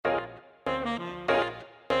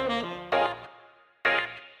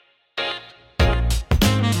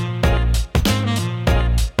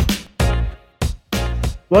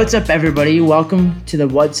What's up, everybody? Welcome to the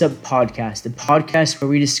What's Up podcast, the podcast where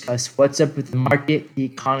we discuss what's up with the market, the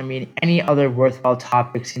economy, and any other worthwhile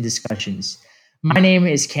topics and discussions. My name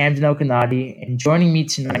is Camden Okanadi, and joining me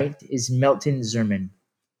tonight is Milton Zerman.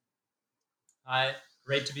 Hi,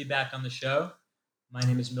 great to be back on the show. My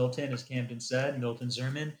name is Milton, as Camden said, Milton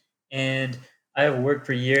Zerman, and I have worked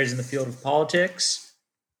for years in the field of politics,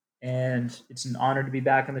 and it's an honor to be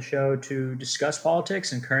back on the show to discuss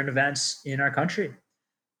politics and current events in our country.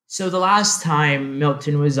 So, the last time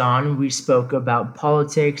Milton was on, we spoke about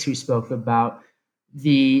politics, we spoke about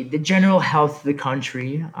the general health of the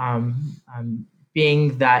country,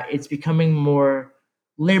 being that it's becoming more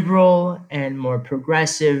liberal and more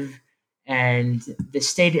progressive, and the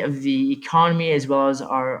state of the economy as well as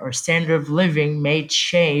our standard of living may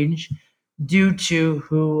change due to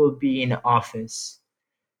who will be in office.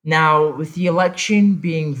 Now, with the election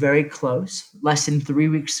being very close, less than 3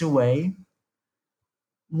 weeks away,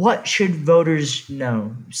 what should voters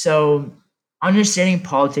know? So, understanding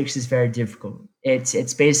politics is very difficult.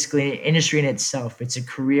 It's basically an industry in itself. It's a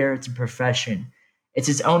career. It's a profession. It's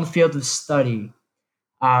its own field of study.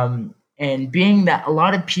 And being that a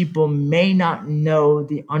lot of people may not know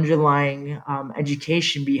the underlying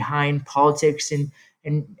education behind politics, and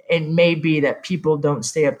it may be that people don't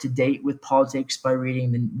stay up to date with politics by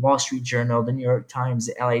reading the Wall Street Journal, the New York Times,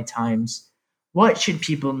 the LA Times. What should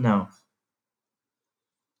people know?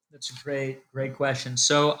 That's a great question.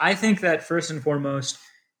 So I think that first and foremost,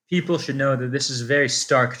 people should know that this is a very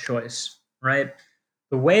stark choice, right?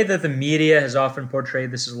 The way that the media has often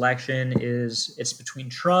portrayed this election is it's between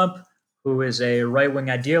Trump, who is a right wing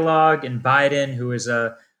ideologue, and Biden, who is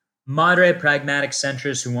a moderate, pragmatic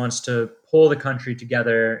centrist who wants to pull the country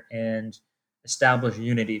together and establish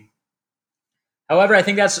unity. However, I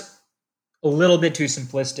think that's a little bit too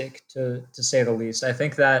simplistic to say the least. I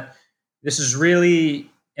think that this is really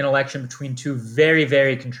an election between two very,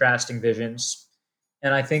 very contrasting visions.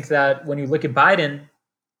 And I think that when you look at Biden,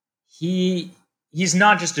 he's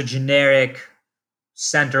not just a generic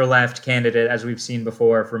center left candidate, as we've seen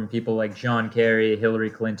before from people like John Kerry, Hillary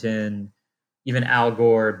Clinton, even Al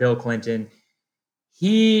Gore, Bill Clinton.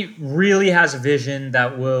 He really has a vision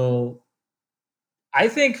that will, I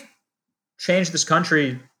think, change this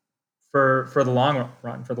country for the long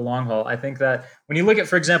run, for the long haul. I think that when you look at,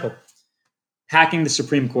 for example, packing the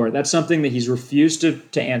Supreme Court, that's something that he's refused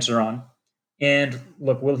to answer on. And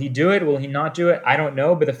look, will he do it? Will he not do it? I don't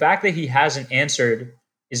know. But the fact that he hasn't answered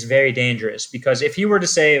is very dangerous, because if he were to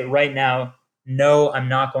say right now, no, I'm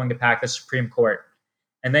not going to pack the Supreme Court,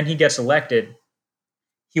 and then he gets elected,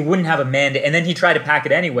 he wouldn't have a mandate, and then he tried to pack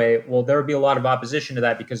it anyway, well, there would be a lot of opposition to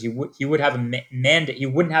that, because he would have a mandate. He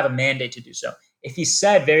wouldn't have a mandate to do so. If he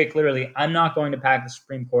said very clearly, I'm not going to pack the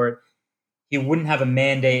Supreme Court, he wouldn't have a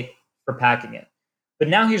mandate for packing it. But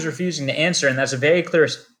now he's refusing to answer, and that's a very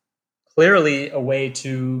clearly a way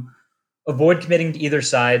to avoid committing to either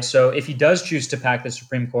side. So if he does choose to pack the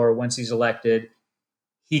Supreme Court once he's elected,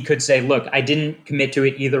 he could say, look, I didn't commit to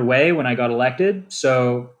it either way when I got elected,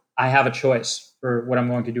 so I have a choice for what I'm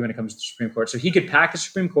going to do when it comes to the Supreme Court. So he could pack the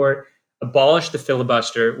Supreme Court, abolish the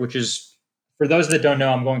filibuster, which is, for those that don't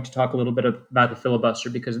know, I'm going to talk a little bit about the filibuster,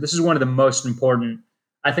 because this is one of the most important,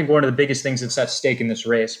 I think one of the biggest things that's at stake in this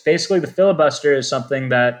race. Basically, the filibuster is something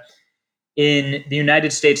that in the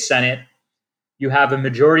United States Senate, you have a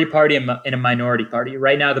majority party and a minority party.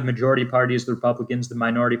 Right now, the majority party is the Republicans, the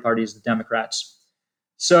minority party is the Democrats.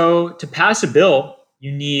 So to pass a bill,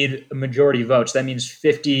 you need a majority of votes. That means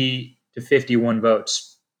 50 to 51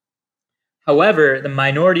 votes. However, the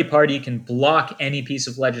minority party can block any piece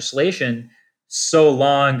of legislation so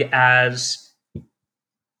long as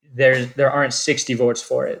there aren't 60 votes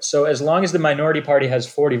for it. So as long as the minority party has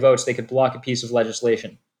 40 votes, they could block a piece of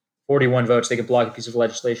legislation. 41 votes, they could block a piece of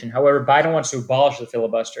legislation. However, Biden wants to abolish the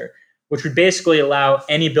filibuster, which would basically allow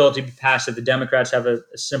any bill to be passed if the Democrats have a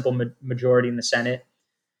simple majority in the Senate.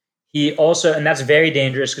 He also, and that's very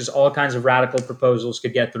dangerous, because all kinds of radical proposals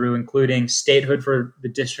could get through, including statehood for the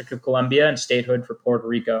District of Columbia and statehood for Puerto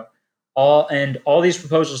Rico. All these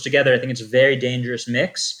proposals together, I think it's a very dangerous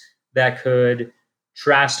mix that could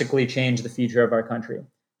drastically change the future of our country.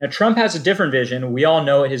 Now, Trump has a different vision. We all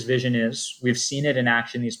know what his vision is. We've seen it in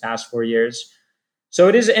action these past 4 years. So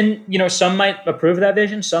it is, and some might approve of that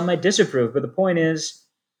vision, some might disapprove. But the point is,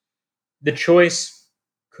 the choice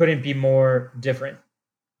couldn't be more different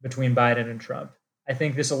between Biden and Trump. I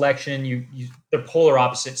think this election, they're polar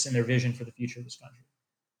opposites in their vision for the future of this country.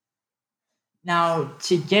 Now,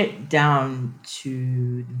 to get down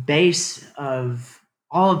to the base of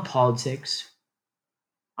all of politics,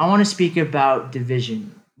 I want to speak about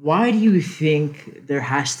division. why do you think there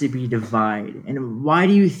has to be divide? And why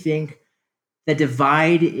do you think the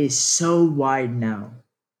divide is so wide now?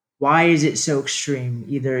 Why is it so extreme?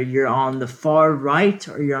 Either you're on the far right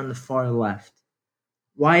or you're on the far left.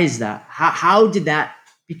 Why is that? How did that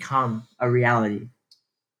become a reality?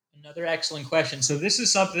 Another excellent question. So this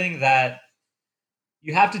is something that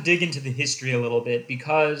you have to dig into the history a little bit,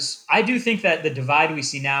 because I do think that the divide we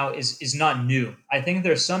see now is not new. I think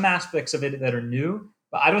there are some aspects of it that are new,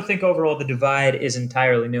 but I don't think overall the divide is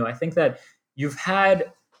entirely new. I think that you've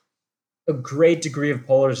had a great degree of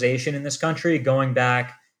polarization in this country going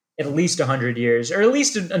back at least 100 years, or at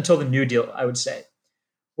least until the New Deal, I would say.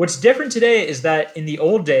 What's different today is that in the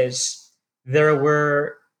old days, there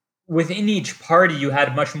were within each party you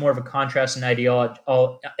had much more of a contrast in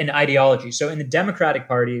ideology. So in the Democratic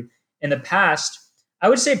Party in the past, I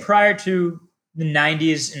would say prior to the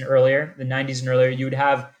 90s and earlier, you would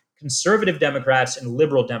have conservative Democrats and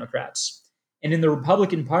liberal Democrats. And in the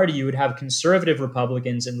Republican Party, you would have conservative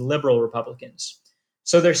Republicans and liberal Republicans.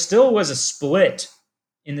 So there still was a split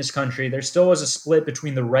in this country. There still was a split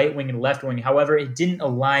between the right wing and left wing. However, it didn't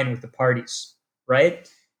align with the parties, right?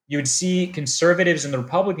 You would see conservatives in the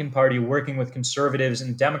Republican Party working with conservatives in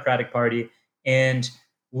the Democratic Party, and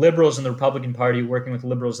liberals in the Republican Party working with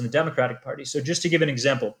liberals in the Democratic Party. So, just to give an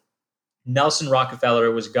example, Nelson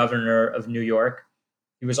Rockefeller was governor of New York.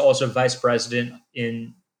 He was also vice president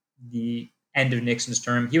in the end of Nixon's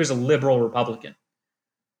term. He was a liberal Republican.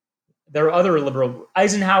 There are other liberal.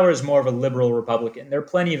 Eisenhower is more of a liberal Republican. There are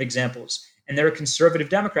plenty of examples. And there are conservative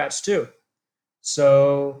Democrats too.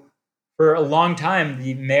 So for a long time,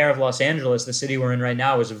 the mayor of Los Angeles, the city we're in right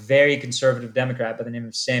now, was a very conservative Democrat by the name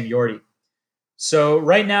of Sam Yorty. So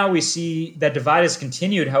right now we see that divide has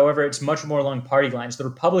continued. However, it's much more along party lines. The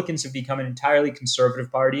Republicans have become an entirely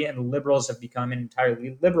conservative party, and the liberals have become an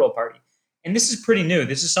entirely liberal party. And this is pretty new.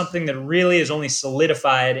 This is something that really is only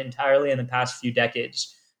solidified entirely in the past few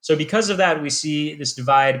decades. So because of that, we see this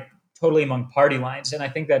divide totally among party lines, and I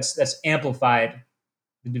think that's amplified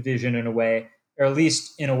the division in a way, or at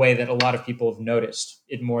least in a way that a lot of people have noticed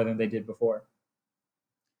it more than they did before.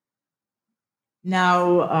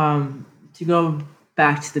 Now, to go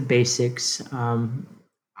back to the basics,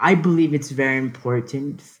 I believe it's very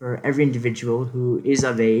important for every individual who is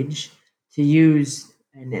of age to use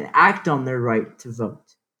and act on their right to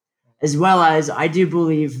vote. As well as, I do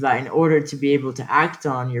believe that in order to be able to act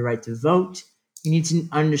on your right to vote, you need to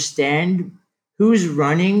understand who's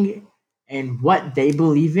running and what they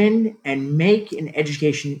believe in and make an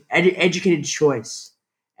educated choice.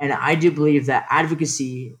 And I do believe that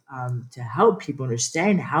advocacy to help people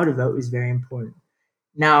understand how to vote is very important.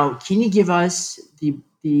 Now, can you give us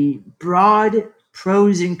the broad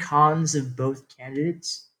pros and cons of both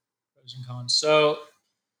candidates? Pros and cons. So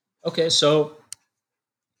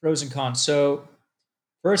pros and cons. So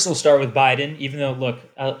first, we'll start with Biden. Even though, look,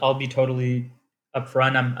 I'll be totally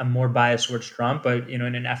upfront. I'm more biased towards Trump, but in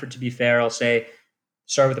an effort to be fair, I'll say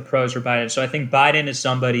start with the pros for Biden. So I think Biden is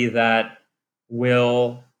somebody that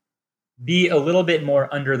will be a little bit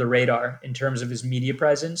more under the radar in terms of his media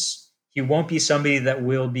presence. He won't be somebody that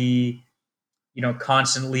will be,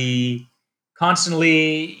 constantly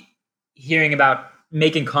hearing about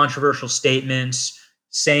making controversial statements,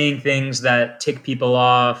 saying things that tick people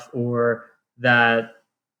off or that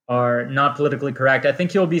are not politically correct. I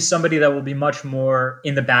think he'll be somebody that will be much more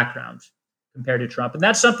in the background compared to Trump. And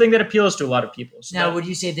that's something that appeals to a lot of people. Now, would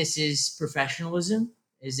you say this is professionalism?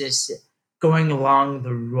 Is this going along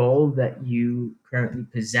the role that you currently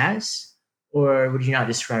possess? Or would you not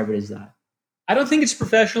describe it as that? I don't think it's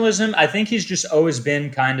professionalism. I think he's just always been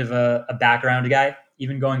kind of a background guy,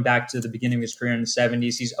 even going back to the beginning of his career in the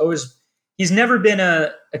 70s. He's never been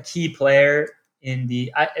a key player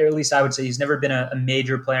or at least I would say he's never been a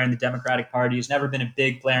major player in the Democratic Party. He's never been a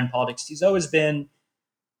big player in politics. He's always been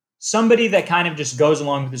somebody that kind of just goes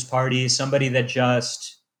along with his party, somebody that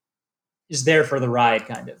just is there for the ride,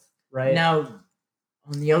 kind of, right? Now,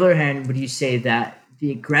 on the other hand, would you say that the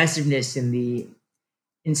aggressiveness and the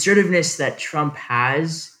assertiveness that Trump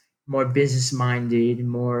has, more business minded,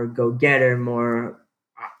 more go getter, more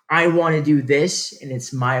I want to do this and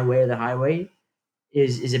it's my way or the highway,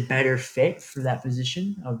 is a better fit for that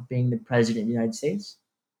position of being the president of the United States?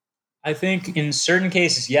 I think in certain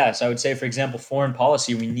cases, yes. I would say, for example, foreign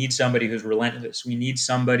policy, we need somebody who's relentless. We need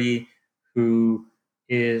somebody who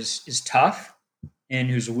is tough and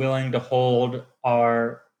who's willing to hold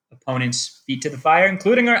our opponents' feet to the fire,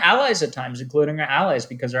 including our allies at times,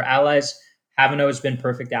 because our allies haven't always been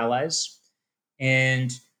perfect allies. And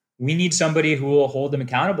we need somebody who will hold them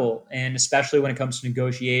accountable. And especially when it comes to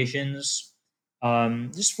negotiations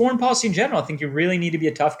just foreign policy in general. I think you really need to be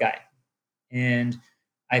a tough guy, and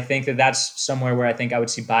I think that that's somewhere where I think I would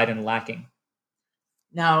see Biden lacking.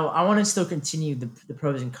 Now, I want to still continue the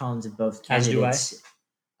pros and cons of both As do I. candidates,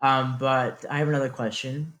 but I have another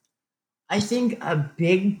question. I think a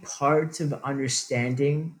big part of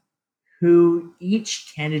understanding who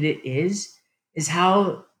each candidate is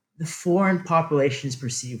how the foreign populations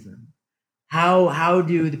perceive them. How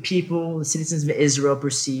do the people, the citizens of Israel,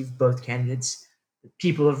 perceive both candidates? The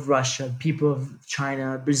people of Russia, people of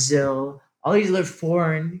China, Brazil, all these other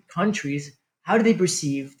foreign countries. How do they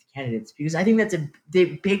perceive the candidates? Because I think that's a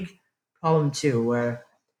big problem too, where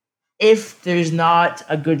if there's not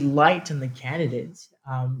a good light on the candidates,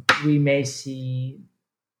 we may see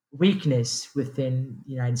weakness within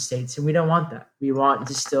the United States, and we don't want that. We want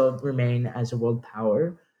to still remain as a world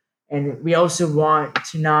power, and we also want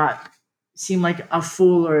to not seem like a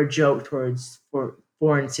fool or a joke towards for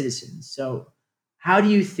foreign citizens. So, how do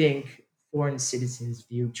you think foreign citizens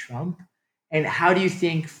view Trump, and how do you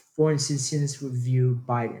think foreign citizens would view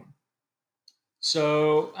Biden?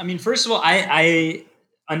 So, I mean, first of all, I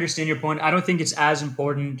understand your point. I don't think it's as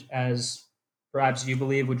important as perhaps you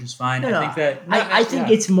believe, which is fine. No, I no. think that no, I think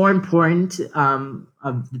yeah, it's more important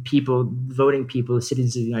of the people, voting people, the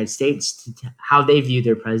citizens of the United States, how they view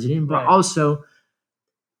their president, but right, also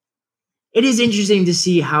it is interesting to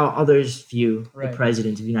see how others view the right.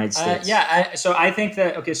 president of the United States. Yeah, so I think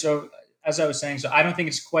that okay. So as I was saying, so I don't think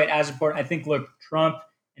it's quite as important. I think look, Trump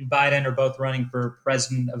and Biden are both running for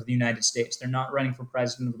president of the United States. They're not running for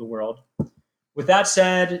president of the world. With that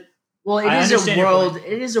said, Well, it I is a understand your world. point.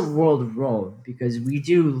 It is a world role because we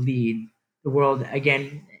do lead the world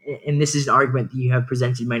again, and this is an argument that you have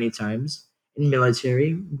presented many times in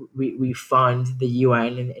military. We fund the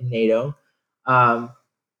UN and NATO, um,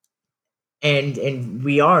 and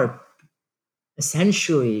we are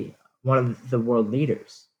essentially one of the world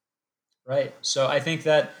leaders. Right. So I think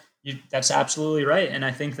that that's absolutely right, and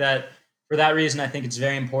I think that for that reason, I think it's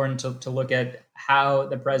very important to look at how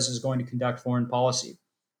the president is going to conduct foreign policy.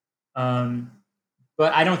 Um,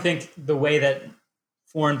 but I don't think the way that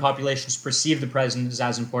foreign populations perceive the president is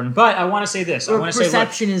as important. But I want to say this. I Or want to say, look,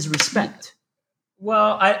 perception is respect.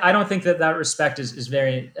 well, I don't think that that respect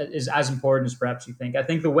is as important as perhaps you think. I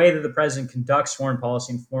think the way that the president conducts foreign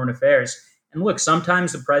policy and foreign affairs, and look,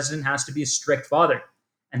 sometimes the president has to be a strict father,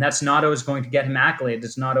 and that's not always going to get him accolades.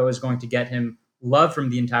 It's not always going to get him love from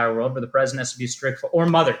the entire world. But the president has to be a strict or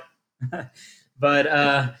mother. But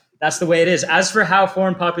that's the way it is. As for how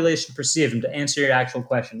foreign population perceive him, to answer your actual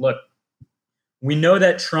question, look, we know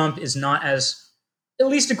that Trump is not as, at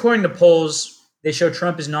least according to polls, they show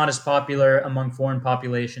Trump is not as popular among foreign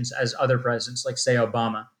populations as other presidents, like, say,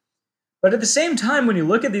 Obama. But at the same time, when you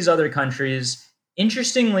look at these other countries,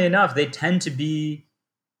 interestingly enough, they tend to be,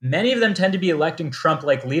 many of them tend to be electing Trump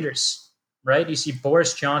like leaders, right? You see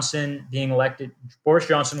Boris Johnson being elected. Boris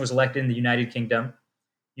Johnson was elected in the United Kingdom.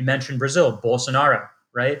 You mentioned Brazil, Bolsonaro,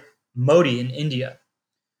 right? Modi in India.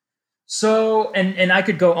 So, and I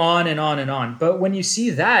could go on and on and on. But when you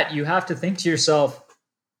see that, you have to think to yourself,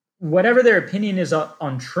 whatever their opinion is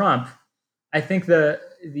on Trump, I think the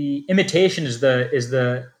imitation is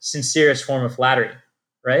the sincerest form of flattery,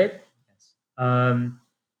 right? Um,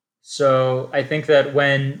 so I think that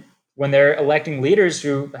when they're electing leaders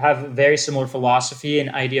who have very similar philosophy and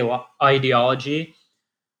ideology,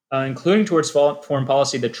 including towards foreign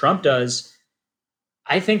policy that Trump does,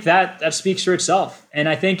 I think that that speaks for itself. And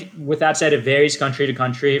I think, with that said, it varies country to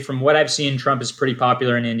country. From what I've seen, Trump is pretty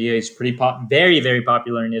popular in India. He's very, very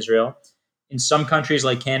popular in Israel. In some countries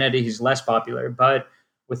like Canada, he's less popular. But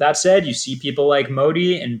with that said, you see people like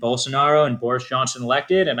Modi and Bolsonaro and Boris Johnson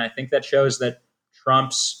elected. And I think that shows that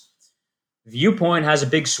Trump's viewpoint has a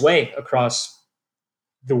big sway across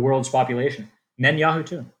the world's population. Netanyahu,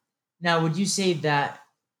 too. Now, would you say that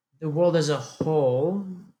the world as a whole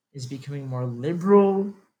is becoming more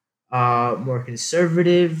liberal, more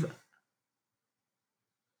conservative?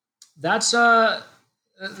 That's uh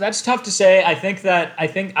that's tough to say. I think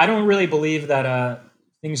I don't really believe that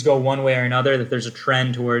things go one way or another. That there's a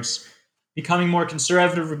trend towards becoming more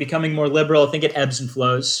conservative or becoming more liberal. I think it ebbs and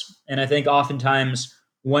flows, and I think oftentimes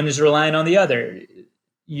one is relying on the other.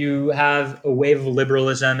 You have a wave of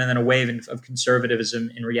liberalism and then a wave of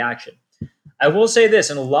conservatism in reaction. I will say this: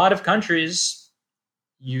 in a lot of countries,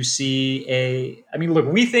 you see a. I mean, look,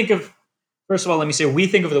 we think of, first of all, let me say, we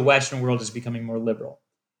think of the Western world as becoming more liberal,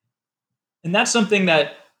 and that's something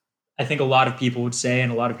that I think a lot of people would say,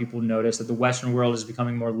 and a lot of people would notice, that the Western world is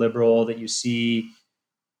becoming more liberal. That you see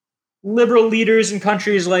liberal leaders in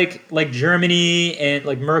countries like Germany and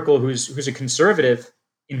like Merkel, who's a conservative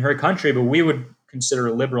in her country, but we would consider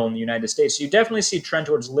a liberal in the United States. So you definitely see a trend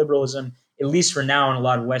towards liberalism, at least for now, in a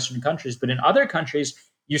lot of Western countries. But in other countries,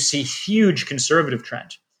 you see huge conservative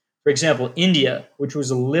trend. For example, India, which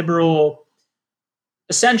was a liberal,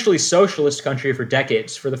 essentially socialist country for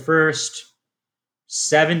decades. For the first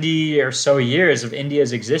 70 or so years of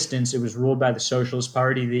India's existence, it was ruled by the Socialist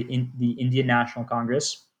Party, the Indian National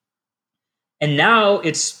Congress. And now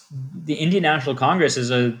it's the Indian National Congress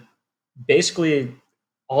is basically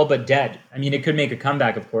all but dead. I mean, it could make a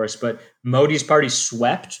comeback, of course, but Modi's party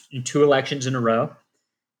swept in 2 elections in a row.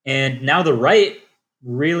 And now the right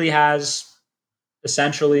really has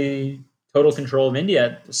essentially total control of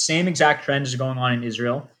India. The same exact trends are going on in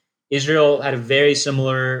Israel. Israel had a very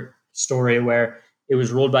similar story where it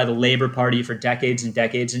was ruled by the Labor Party for decades and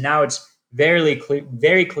decades, and now it's very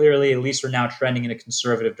clearly, at least for now, trending in a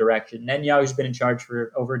conservative direction. Netanyahu's been in charge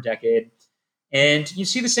for over a decade, and you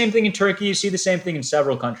see the same thing in Turkey. You see the same thing in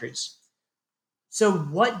several countries. So,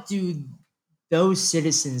 what do those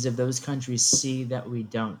citizens of those countries see that we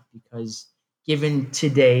don't? Because given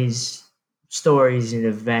today's stories and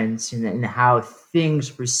events and how things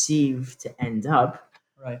perceive to end up,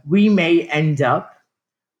 Right. we may end up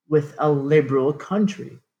with a liberal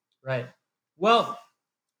country. Right. Well,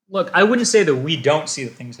 look, I wouldn't say that we don't see the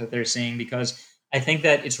things that they're seeing, because I think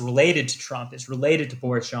that it's related to Trump, it's related to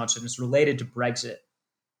Boris Johnson, it's related to Brexit.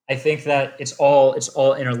 I think that it's all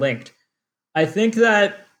interlinked. I think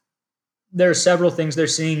that there are several things they're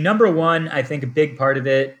seeing. Number one, I think a big part of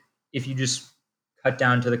it, if you just cut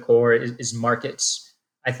down to the core, is markets.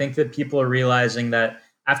 I think that people are realizing that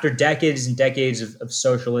after decades and decades of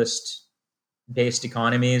socialist-based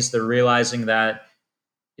economies, they're realizing that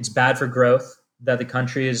it's bad for growth, that the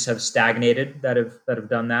countries have stagnated that have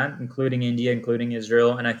done that, including India, including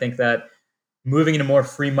Israel. And I think that moving in a more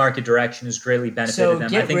free market direction has greatly benefited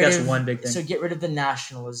them. I think that's one big thing. So get rid of the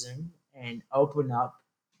nationalism and open up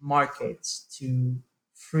markets to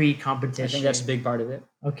free competition. I think that's a big part of it.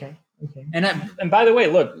 Okay. And by the way,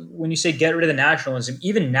 look, when you say get rid of the nationalism,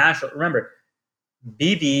 even remember,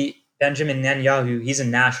 Bibi, Benjamin Netanyahu, he's a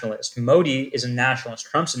nationalist. Modi is a nationalist.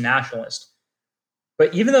 Trump's a nationalist.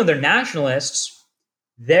 But even though they're nationalists,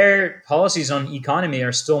 their policies on economy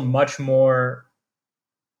are still much more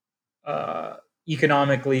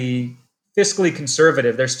economically, fiscally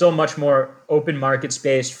conservative. They're still much more open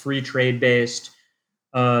markets-based, free trade-based,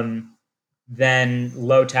 than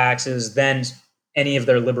low taxes, than any of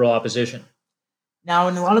their liberal opposition. Now,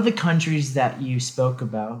 in a lot of the countries that you spoke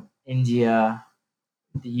about, India,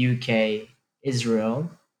 the UK,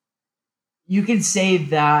 Israel, you could say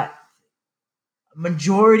that a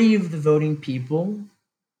majority of the voting people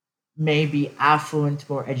may be affluent,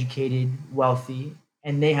 more educated, wealthy,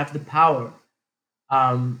 and they have the power.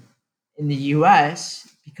 In the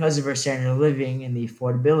US, because of our standard of living and the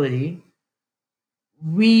affordability,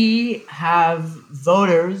 we have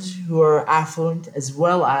voters who are affluent as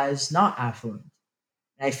well as not affluent.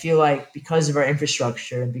 And I feel like because of our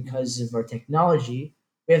infrastructure and because of our technology,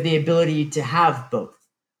 we have the ability to have both.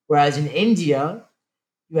 Whereas in India,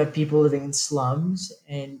 you have people living in slums,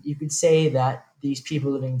 and you could say that these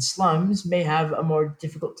people living in slums may have a more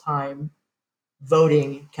difficult time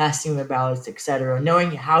voting, casting their ballots, etc., knowing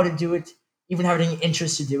how to do it, even having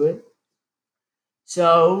interest to do it.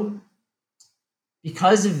 So,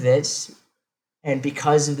 because of this, and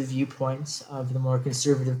because of the viewpoints of the more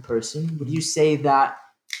conservative person, would you say that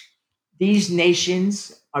these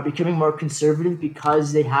nations are becoming more conservative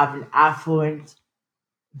because they have an affluent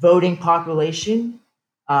voting population,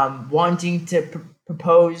 wanting to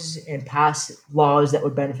propose and pass laws that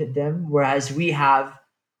would benefit them, whereas we have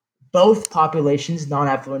both populations,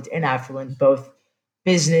 non-affluent and affluent, both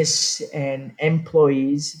business and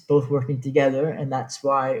employees, both working together, and that's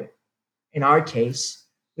why, in our case,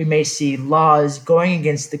 we may see laws going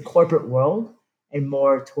against the corporate world and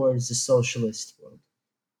more towards the socialist world.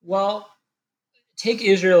 Well, take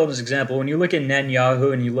Israel as an example. When you look at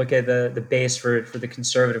Netanyahu and you look at the base for the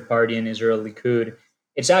Conservative Party in Israel, Likud,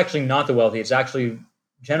 it's actually not the wealthy. It's actually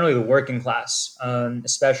generally the working class,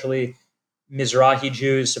 especially Mizrahi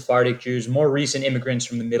Jews, Sephardic Jews, more recent immigrants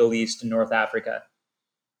from the Middle East and North Africa,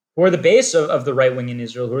 who are the base of the right wing in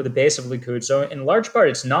Israel, who are the base of Likud. So in large part,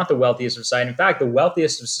 it's not the wealthiest of society. In fact, the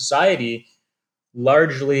wealthiest of society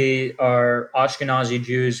largely are Ashkenazi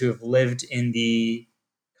Jews who have lived in the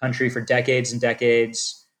country for decades and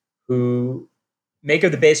decades, who make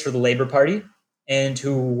up the base for the Labor Party and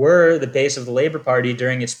who were the base of the Labor Party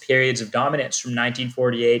during its periods of dominance from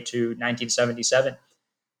 1948 to 1977.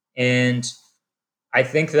 And I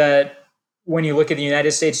think that when you look at the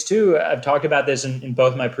United States too, I've talked about this in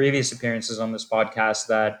both my previous appearances on this podcast,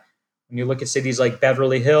 that When you look at cities like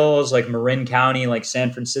Beverly Hills, like Marin County, like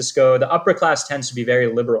San Francisco, the upper class tends to be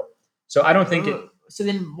very liberal. So I don't think it. So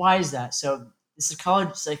then why is that? So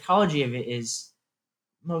the psychology of it is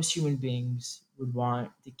most human beings would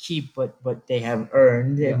want to keep what they have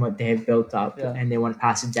earned Yeah. and what they have built up, Yeah. and they want to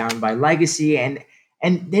pass it down by legacy, and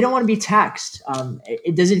they don't want to be taxed.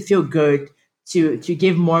 It doesn't feel good to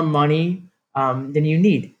give more money than you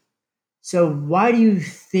need. So why do you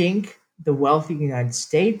think the wealthy United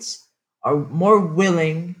States are more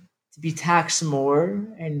willing to be taxed more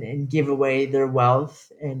and give away their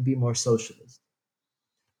wealth and be more socialist?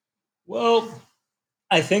 Well,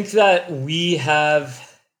 I think that we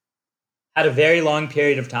have had a very long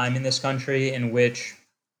period of time in this country in which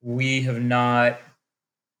we have not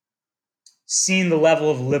seen the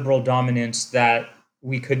level of liberal dominance that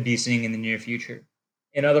we could be seeing in the near future.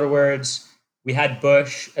 In other words, we had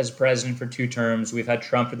Bush as president for 2 terms. We've had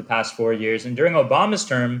Trump for the past 4 years. And during Obama's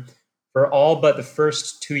term, for all but the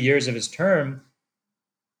first 2 years of his term,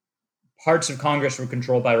 parts of Congress were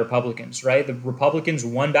controlled by Republicans, right? The Republicans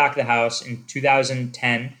won back the House in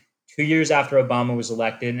 2010, 2 years after Obama was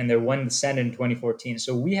elected, and they won the Senate in 2014.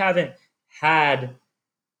 So we haven't had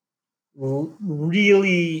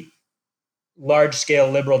really large scale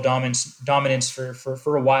liberal dominance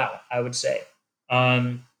for a while, I would say.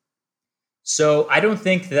 So I don't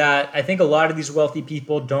think that, I think a lot of these wealthy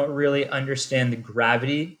people don't really understand the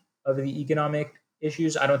gravity of the economic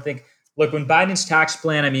issues. I don't think, look, when Biden's tax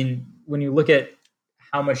plan, I mean, when you look at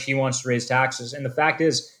how much he wants to raise taxes, and the fact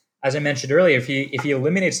is, as I mentioned earlier, if he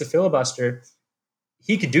eliminates the filibuster,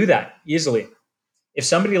 he could do that easily. If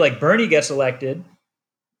somebody like Bernie gets elected,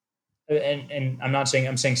 and I'm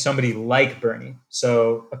saying somebody like Bernie,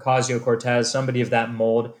 so Ocasio-Cortez, somebody of that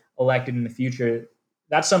mold elected in the future,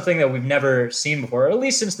 that's something that we've never seen before, or at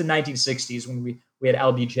least since the 1960s when we had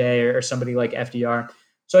LBJ or somebody like FDR.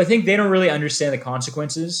 So I think they don't really understand the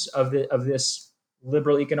consequences of this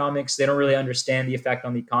liberal economics. They don't really understand the effect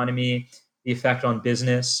on the economy, the effect on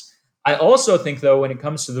business. I also think, though, when it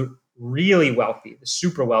comes to the really wealthy, the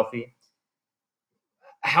super wealthy,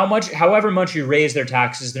 however much you raise their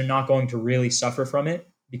taxes, they're not going to really suffer from it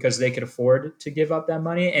because they could afford to give up that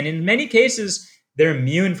money. And in many cases, they're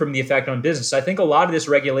immune from the effect on business. I think a lot of this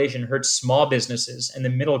regulation hurts small businesses and the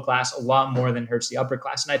middle class a lot more than hurts the upper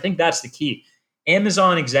class. And I think that's the key.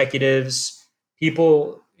 Amazon executives,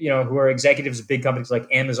 people, who are executives of big companies like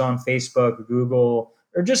Amazon, Facebook, Google,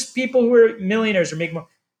 or just people who are millionaires or make more,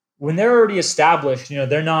 when they're already established,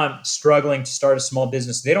 they're not struggling to start a small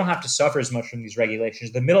business. They don't have to suffer as much from these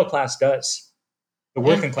regulations. The middle class does. The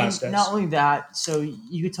working class does. Not only that, so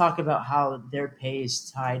you could talk about how their pay is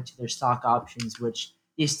tied to their stock options, which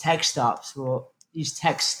these tech stocks will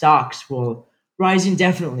rise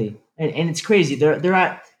indefinitely. And it's crazy. They're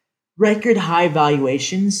at record high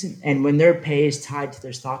valuations, and when their pay is tied to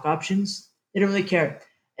their stock options, they don't really care.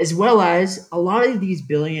 As well as a lot of these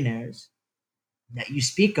billionaires that you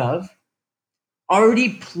speak of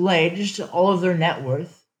already pledged all of their net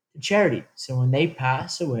worth to charity. So when they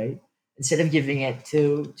pass away, instead of giving it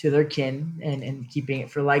to their kin and keeping it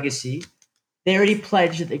for legacy, they already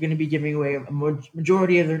pledged that they're going to be giving away a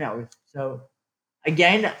majority of their net worth. So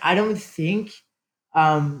again, I don't think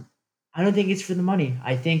it's for the money.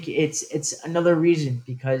 I think it's another reason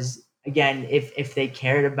because again, if they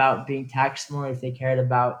cared about being taxed more, if they cared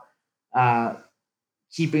about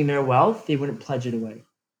keeping their wealth, they wouldn't pledge it away.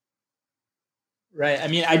 Right. I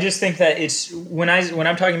mean, I just think that it's when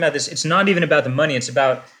I'm talking about this, it's not even about the money. It's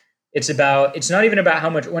not even about how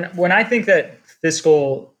much. When I think that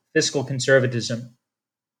fiscal conservatism,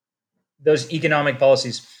 those economic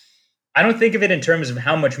policies, I don't think of it in terms of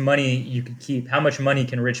how much money you can keep, how much money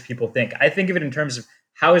can rich people think. I think of it in terms of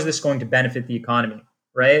how is this going to benefit the economy,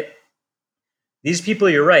 right? These people,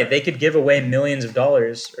 you're right, they could give away millions of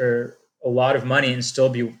dollars or a lot of money and still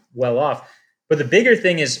be well off. But the bigger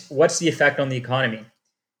thing is, what's the effect on the economy?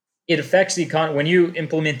 It affects the economy. When you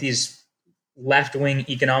implement these left-wing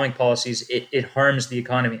economic policies, it harms the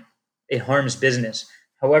economy. It harms business.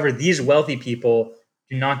 However, these wealthy people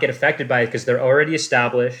do not get affected by it because they're already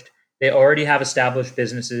established. They already have established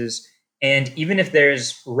businesses. And even if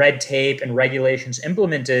there's red tape and regulations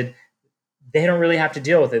implemented, they don't really have to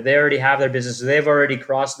deal with it. They already have their businesses. They've already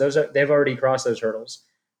crossed those hurdles.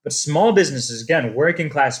 But small businesses, again, working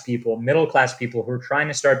class people, middle class people who are trying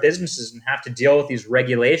to start businesses and have to deal with these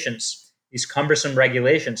regulations, these cumbersome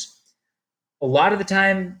regulations, a lot of the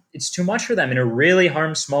time it's too much for them and it really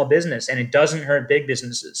harms small business and it doesn't hurt big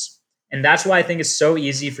businesses. And that's why I think it's so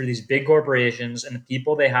easy for these big corporations and the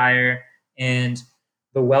people they hire and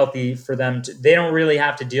the wealthy for them to, they don't really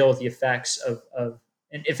have to deal with the effects of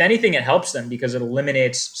And if anything, it helps them because it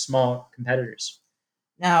eliminates small competitors.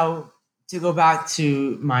 Now, to go back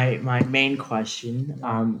to my main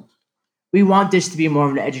question, we want this to be more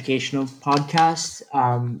of an educational podcast,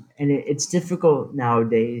 and it's difficult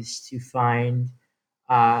nowadays to find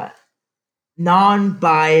uh,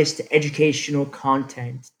 non-biased educational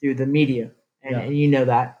content through the media, and you know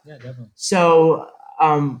that. Yeah, definitely. So,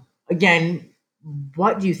 again,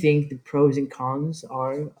 what do you think the pros and cons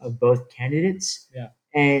are of both candidates? Yeah.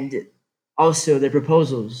 And also the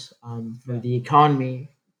proposals for the economy,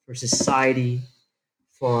 for society,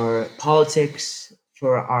 for politics,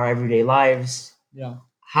 for our everyday lives. Yeah.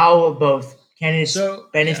 How both candidates So,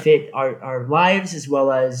 benefit our lives as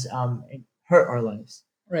well as hurt our lives.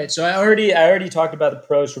 Right. So I already talked about the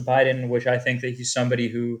pros for Biden, which I think that he's somebody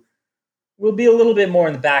who will be a little bit more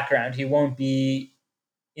in the background. He won't be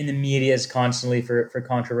in the media as constantly for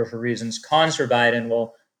controversial reasons. Cons for Biden,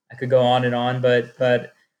 well, I could go on and on,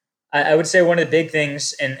 but I would say one of the big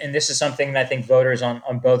things, and this is something that I think voters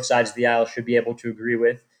on both sides of the aisle should be able to agree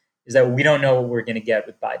with, is that we don't know what we're going to get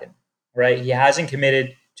with Biden, right? He hasn't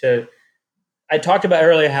committed to. I talked about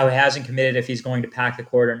earlier how he hasn't committed if he's going to pack the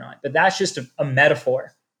court or not, but that's just a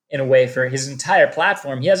metaphor in a way for his entire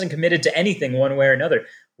platform. He hasn't committed to anything one way or another.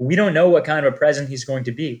 We don't know what kind of a president he's going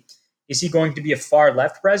to be. Is he going to be a far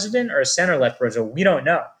left president or a center left president? We don't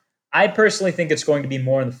know. I personally think it's going to be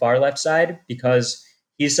more on the far left side because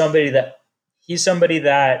he's somebody that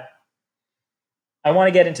I want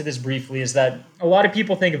to get into this briefly, is that a lot of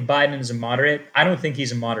people think of Biden as a moderate. I don't think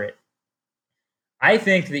he's a moderate. I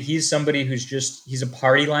think that he's somebody he's a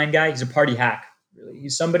party line guy. He's a party hack, really.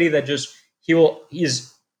 He's somebody that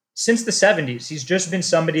he's since the 70s, he's just been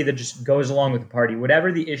somebody that just goes along with the party.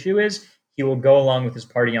 Whatever the issue is, he will go along with his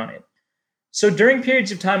party on it. So during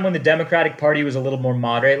periods of time when the Democratic Party was a little more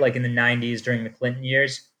moderate, like in the 90s during the Clinton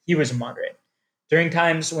years, he was a moderate. During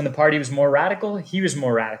times when the party was more radical, he was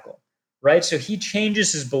more radical, right? So he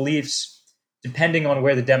changes his beliefs depending on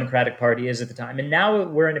where the Democratic Party is at the time. And now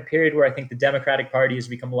we're in a period where I think the Democratic Party has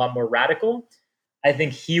become a lot more radical. I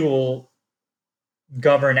think he will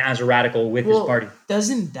govern as a radical with his party.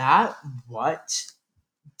 Doesn't that what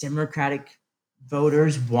Democratic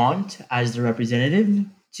voters want as their representative?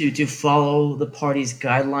 To follow the party's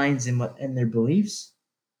guidelines and their beliefs?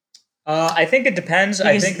 I think it depends.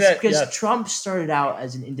 Because Trump started out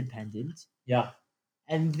as an independent. Yeah.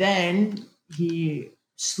 And then he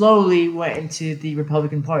slowly went into the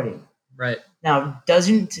Republican Party. Right. Now,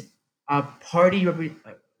 doesn't a party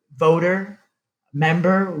voter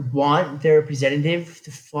member want their representative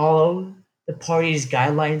to follow the party's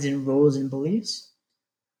guidelines and rules and beliefs?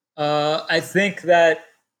 I think that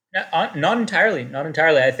not entirely.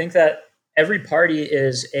 I think that every party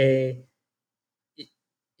there's a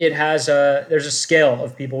scale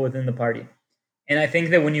of people within the party. And I think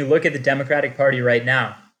that when you look at the Democratic Party right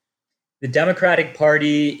now, the Democratic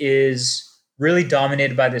Party is really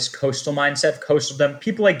dominated by this coastal mindset,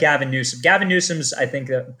 people like Gavin Newsom. Gavin Newsom's, I think,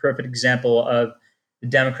 a perfect example of the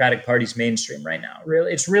Democratic Party's mainstream right now.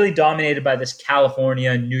 It's really dominated by this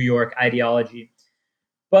California, New York ideology.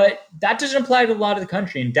 But that doesn't apply to a lot of the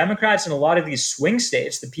country. And Democrats in a lot of these swing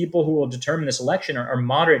states, the people who will determine this election are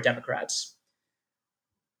moderate Democrats.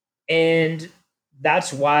 And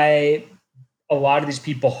that's why a lot of these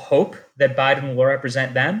people hope that Biden will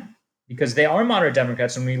represent them, because they are moderate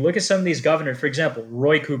Democrats. And when we look at some of these governors, for example,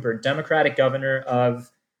 Roy Cooper, Democratic governor of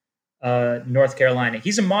North Carolina,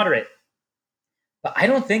 he's a moderate. But I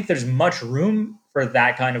don't think there's much room for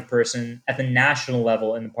that kind of person at the national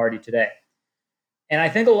level in the party today. And I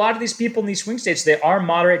think a lot of these people in these swing states, they are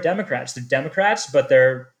moderate Democrats. They're Democrats, but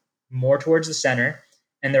they're more towards the center.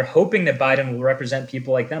 And they're hoping that Biden will represent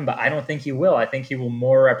people like them. But I don't think he will. I think he will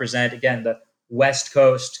more represent, again, the West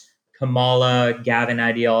Coast, Kamala, Gavin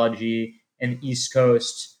ideology, and East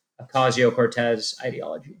Coast, Ocasio-Cortez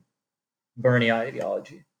ideology, Bernie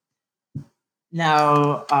ideology.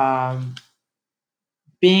 Now,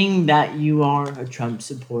 being that you are a Trump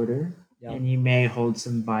supporter and you may hold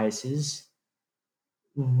some biases,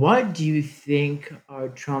 what do you think are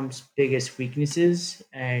Trump's biggest weaknesses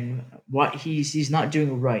and what he's not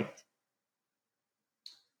doing right?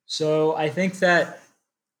 So I think that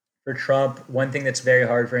for Trump, one thing that's very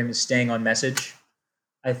hard for him is staying on message.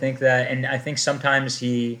 I think sometimes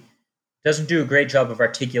he doesn't do a great job of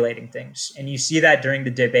articulating things. And you see that during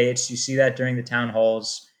the debates, you see that during the town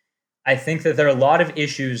halls. I think that there are a lot of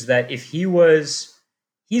issues that if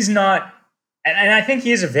he's not, and I think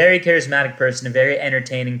he is a very charismatic person, a very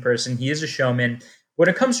entertaining person. He is a showman. When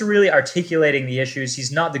it comes to really articulating the issues,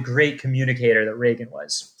 he's not the great communicator that Reagan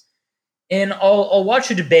was. And I'll watch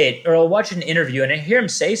a debate or I'll watch an interview and I hear him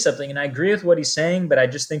say something and I agree with what he's saying, but I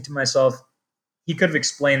just think to myself, he could have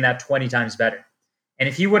explained that 20 times better. And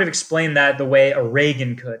if he would have explained that the way a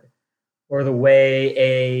Reagan could, or the way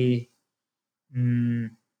a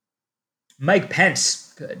Mike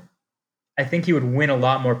Pence could, I think he would win a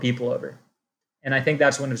lot more people over. And I think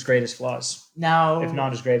that's one of his greatest flaws, Now, if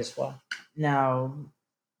not his greatest flaw. now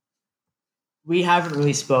we haven't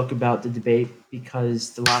really spoke about the debate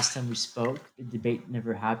because the last time we spoke, the debate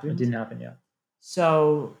never happened. It didn't happen yet.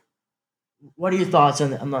 So, what are your thoughts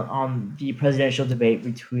on the presidential debate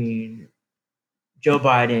between Joe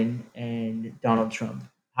Biden and Donald Trump?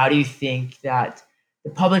 How do you think that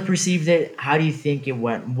the public perceived it? How do you think it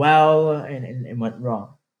went well and went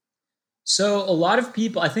wrong? So a lot of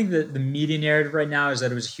people, I think that the media narrative right now is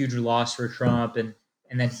that it was a huge loss for Trump and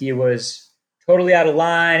that he was totally out of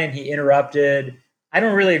line and he interrupted. I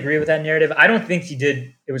don't really agree with that narrative. I don't think he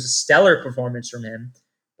did. It was a stellar performance from him,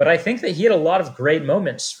 but I think that he had a lot of great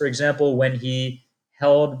moments. For example, when he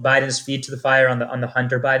held Biden's feet to the fire on the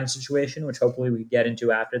Hunter Biden situation, which hopefully we get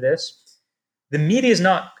into after this. The media is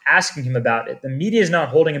not asking him about it. The media is not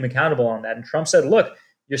holding him accountable on that. And Trump said, "Look,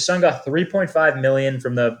 your son got 3.5 million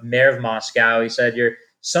from the mayor of Moscow." He said, "Your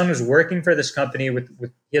son was working for this company with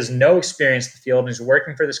he has no experience in the field, and he's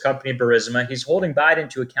working for this company, Burisma." He's holding Biden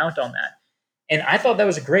to account on that. And I thought that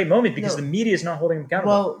was a great moment because the media is not holding him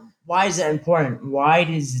accountable. Well, why is that important? Why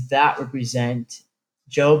does that represent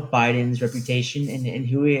Joe Biden's reputation and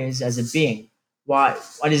who he is as a being? Why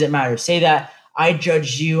does it matter? Say that I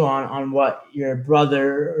judge you on what your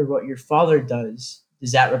brother or what your father does.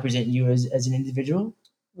 Does that represent you as an individual?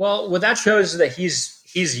 Well, what that shows is that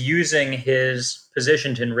he's using his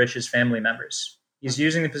position to enrich his family members. He's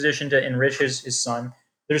using the position to enrich his son.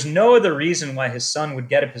 There's no other reason why his son would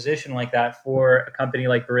get a position like that for a company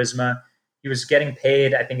like Burisma. He was getting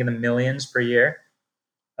paid, I think, in the millions per year.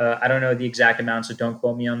 I don't know the exact amount, so don't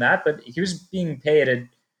quote me on that. But he was being paid a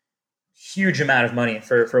huge amount of money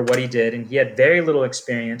for what he did, and he had very little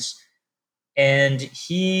experience. And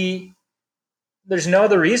there's no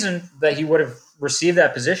other reason that he would have received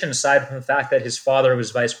that position aside from the fact that his father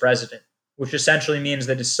was vice president, which essentially means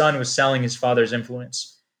that his son was selling his father's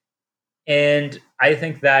influence. And I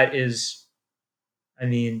think that is, I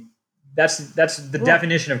mean, that's the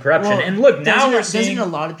definition of corruption. And look, now we're seeing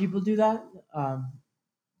doesn't a lot of people do that.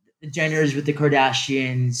 The Jenners with the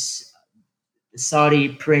Kardashians, the Saudi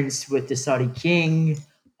prince with the Saudi king,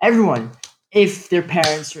 everyone. If their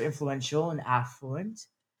parents are influential and affluent,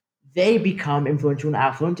 they become influential and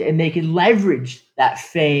affluent, and they can leverage that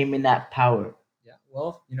fame and that power. Yeah,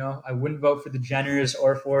 well, I wouldn't vote for the Jenners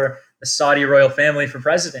or for the Saudi royal family for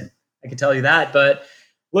president. I can tell you that. But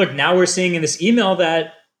look, now we're seeing in this email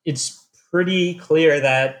that it's pretty clear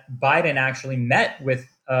that Biden actually met with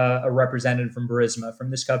a representative from Burisma, from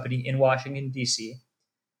this company in Washington, D.C.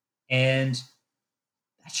 And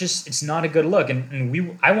it's not a good look.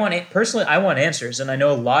 And I want answers. And I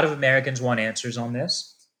know a lot of Americans want answers on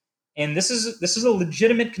this. And this is a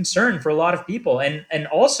legitimate concern for a lot of people. And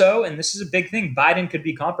also, and this is a big thing, Biden could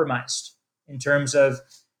be compromised in terms of,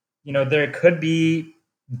 there could be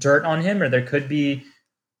dirt on him, or there could be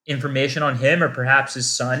information on him, or perhaps his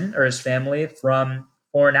son or his family from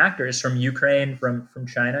foreign actors, from Ukraine, from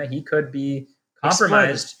China. He could be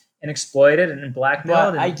compromised and exploited and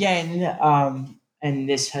blackmailed. But again, and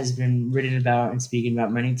this has been written about and spoken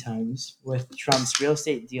about many times with Trump's real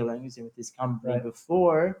estate dealings and with his company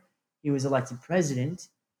before he was elected president.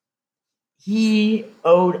 He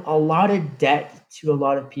owed a lot of debt to a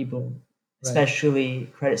lot of people, especially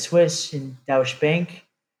Credit Suisse and Deutsche Bank.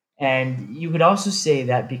 And you could also say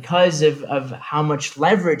that because of how much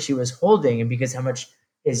leverage he was holding and because how much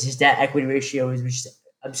his debt equity ratio is just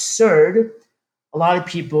absurd, a lot of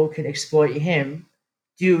people could exploit him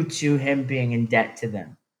due to him being in debt to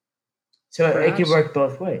them. So it could work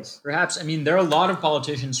both ways. Perhaps. I mean, there are a lot of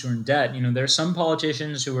politicians who are in debt. There are some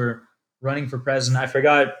politicians who are running for president. I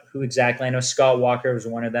forgot who exactly. I know Scott Walker was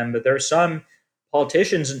one of them, but there are some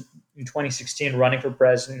politicians in 2016 running for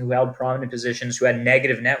president who held prominent positions, who had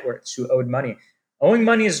negative net worths, who owed money. Owing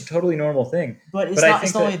money is a totally normal thing. But it's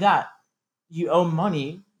not only that. You owe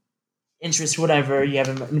money, interest, whatever. You have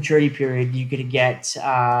a maturity period. You could get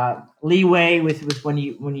leeway with when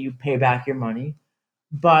you pay back your money.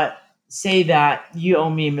 But say that you owe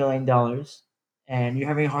me $1 million and you're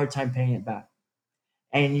having a hard time paying it back,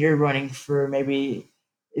 and you're running for maybe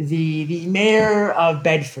the mayor of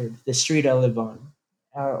Bedford, the street I live on,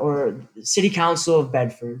 or the city council of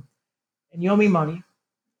Bedford, and you owe me money,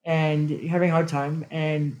 and you're having a hard time,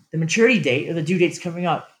 and the maturity date or the due date's coming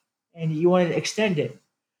up, and you want to extend it.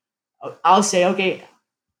 I'll say, okay,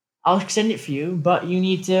 I'll extend it for you, but you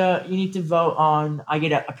need to vote on. I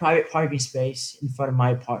get a private parking space in front of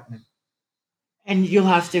my apartment, and you'll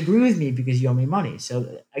have to agree with me because you owe me money.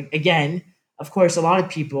 So again, of course, a lot of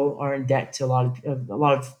people are in debt to a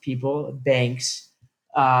lot of people, banks.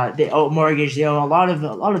 They owe mortgage. They owe a lot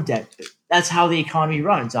of debt. That's how the economy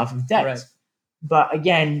runs, off of Right. debt. But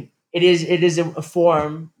again, it is a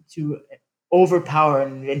form to overpower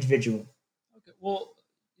an individual. Okay. Well,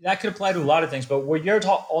 that could apply to a lot of things, but what you're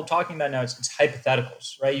all talking about now is it's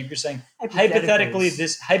hypotheticals, right? You're saying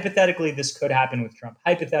Hypotheticals. hypothetically this could happen with Trump.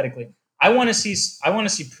 Hypothetically, I want to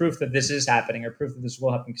see proof that this is happening or proof that this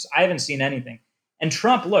will happen because I haven't seen anything. And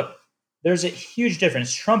Trump, look, there's a huge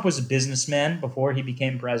difference. Trump was a businessman before he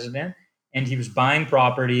became president, and he was buying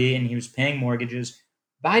property and he was paying mortgages.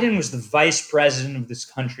 Biden was the vice president of this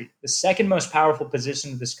country, the second most powerful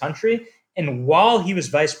position of this country. And while he was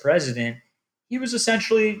vice president, he was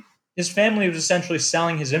essentially his family was essentially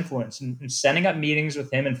selling his influence and setting up meetings with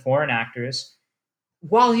him and foreign actors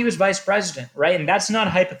while he was vice president, right? And that's not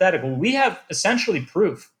hypothetical. We have essentially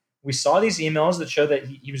proof. We saw these emails that show that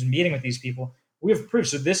he was meeting with these people. We have proof.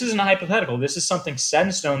 So this isn't a hypothetical. This is something set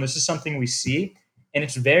in stone. This is something we see, and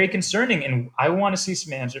it's very concerning. And I want to see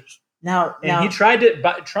some answers. Now, And now,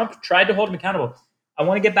 Trump tried to hold him accountable. I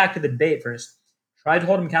want to get back to the debate first. Tried to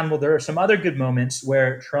hold him accountable. There are some other good moments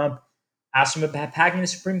where Trump asked him about packing the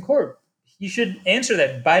Supreme Court. He should answer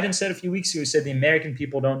that. Biden said a few weeks ago, he said the American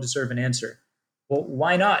people don't deserve an answer. Well,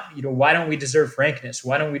 why not? Why don't we deserve frankness?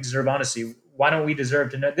 Why don't we deserve honesty? Why don't we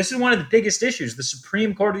deserve to know? This is one of the biggest issues. The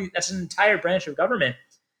Supreme Court, that's an entire branch of government.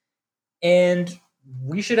 And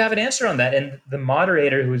we should have an answer on that. And the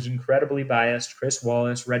moderator, who is incredibly biased, Chris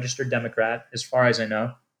Wallace, registered Democrat, as far as I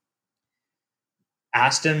know,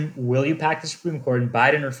 asked him, will you pack the Supreme Court? And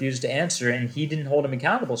Biden refused to answer, and he didn't hold him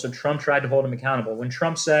accountable. So Trump tried to hold him accountable. When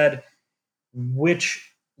Trump said,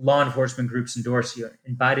 which law enforcement groups endorse you?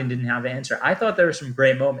 And Biden didn't have the answer. I thought there were some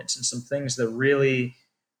great moments and some things that really,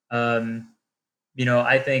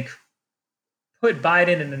 I think put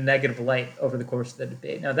Biden in a negative light over the course of the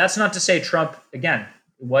debate. Now, that's not to say Trump, again,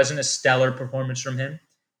 it wasn't a stellar performance from him.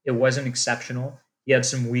 It wasn't exceptional. He had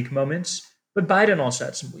some weak moments, but Biden also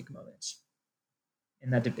had some weak moments in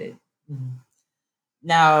that debate. Mhm.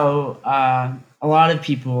 Now, a lot of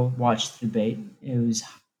people watched the debate. It was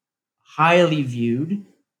highly viewed,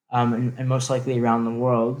 and most likely around the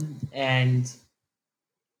world, and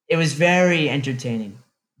it was very entertaining,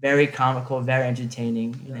 very comical, very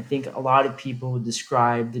entertaining. And I think a lot of people would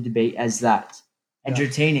describe the debate as that, Yeah.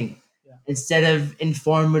 entertaining, Yeah. instead of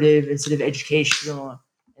informative, instead of educational,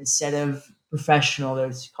 instead of professional.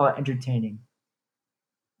 Let's call it entertaining.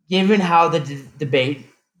 Given how the debate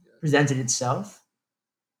presented itself,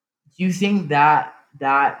 do you think that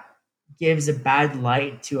that gives a bad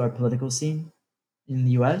light to our political scene in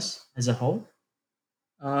the U.S. as a whole?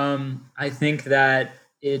 I think that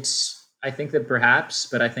I think that perhaps,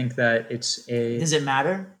 but I think that it's a, Does it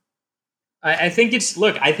matter? I think it's,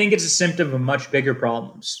 look, I think it's a symptom of much bigger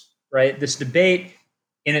problems, right? This debate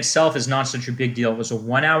in itself is not such a big deal. It was a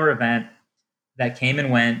 1 hour event that came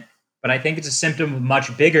and went, but I think it's a symptom of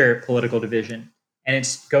much bigger political division. And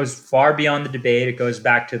it goes far beyond the debate. It goes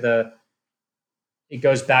back to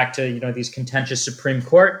these contentious Supreme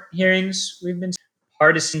Court hearings we've been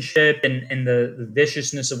partisanship and the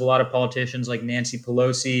viciousness of a lot of politicians like Nancy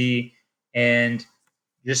Pelosi and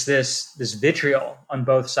just this vitriol on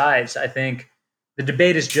both sides. I think the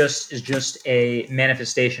debate is just a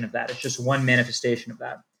manifestation of that. It's just one manifestation of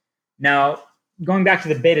that. Now, going back to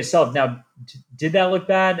the debate itself, now did that look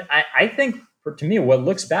bad? I think to me, what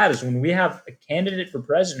looks bad is when we have a candidate for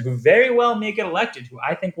president who very well may get elected, who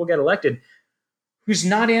I think will get elected, who's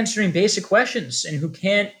not answering basic questions and who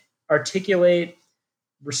can't articulate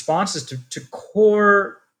responses to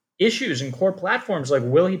core issues and core platforms like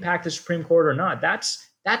will he pack the Supreme Court or not. That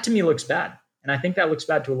to me looks bad, and I think that looks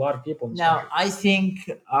bad to a lot of people in this Now, country. I think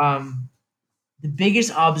the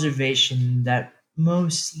biggest observation that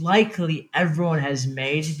most likely everyone has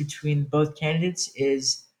made between both candidates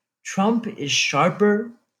is Trump is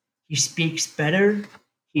sharper, he speaks better,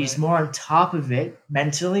 he's Right. more on top of it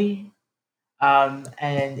mentally, and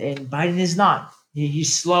Biden is not.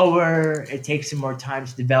 He's slower. It takes him more time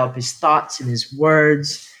to develop his thoughts and his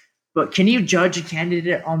words. But can you judge a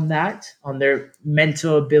candidate on that, on their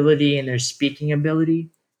mental ability and their speaking ability?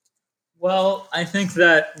 Well, I think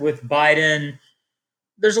that with Biden,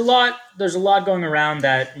 there's a lot going around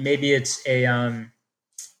that maybe it's a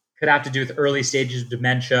could have to do with early stages of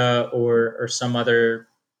dementia or some other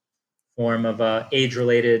form of age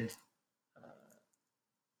related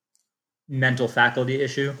mental faculty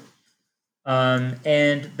issue.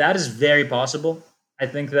 And that is very possible. I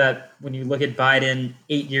think that when you look at Biden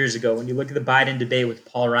 8 years ago, when you look at the Biden debate with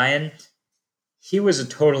Paul Ryan, he was a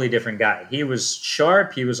totally different guy. He was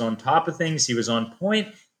sharp. He was on top of things. He was on point.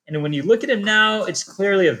 And when you look at him now, it's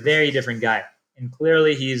clearly a very different guy. And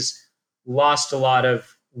clearly he's lost a lot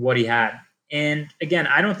of what he had. And again,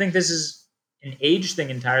 I don't think this is an age thing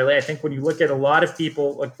entirely. I think when you look at a lot of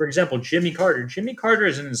people, like for example, Jimmy Carter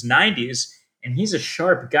is in his 90s and he's a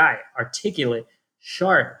sharp guy, articulate,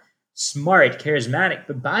 sharp, smart, charismatic.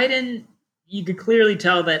 But Biden, you could clearly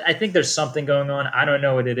tell that I think there's something going on. I don't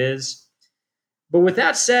know what it is. But with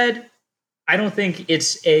that said, I don't think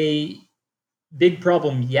it's a big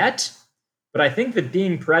problem yet. But I think that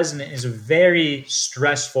being president is a very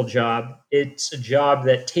stressful job. It's a job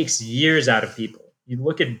that takes years out of people. You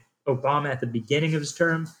look at Obama at the beginning of his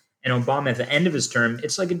term and Obama at the end of his term,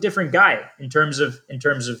 it's like a different guy in terms of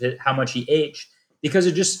how much he aged, because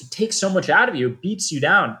it takes so much out of you. It beats you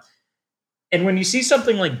down. And when you see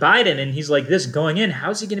something like Biden and he's like this going in,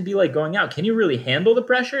 how's he going to be like going out? Can he really handle the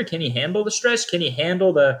pressure? Can he handle the stress? Can he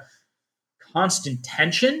handle the constant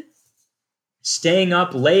tension? Staying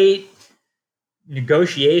up late,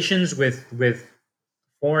 negotiations with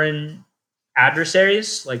foreign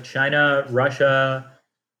adversaries like China, Russia,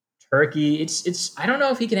 Turkey. It's I don't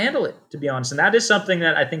know if he can handle it, to be honest. And that is something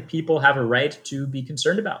that I think people have a right to be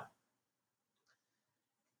concerned about.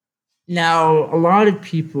 Now, a lot of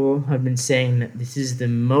people have been saying that this is the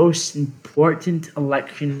most important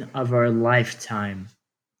election of our lifetime.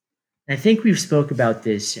 I think we've spoke about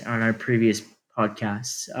this on our previous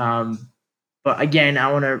podcasts. But again,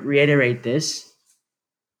 I want to reiterate this.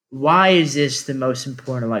 Why is this the most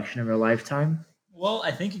important election of our lifetime? Well,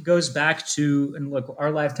 I think it goes back to, and look,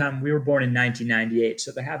 our lifetime, we were born in 1998,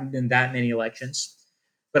 so there haven't been that many elections.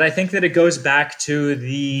 But I think that it goes back to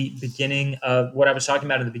the beginning of what I was talking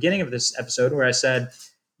about at the beginning of this episode, where I said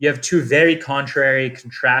you have two very contrary,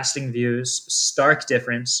 contrasting views, stark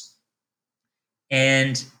difference.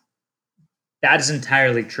 And that is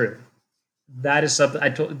entirely true. That is something I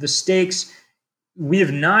told the stakes. We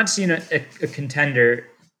have not seen a contender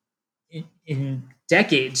in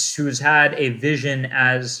decades who has had a vision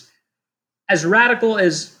as radical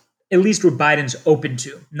as at least what Biden's open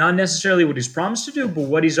to. Not necessarily what he's promised to do, but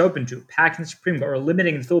what he's open to. Packing the Supreme Court or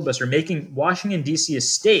limiting the filibuster, making Washington, D.C. a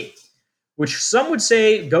state, which some would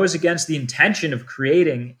say goes against the intention of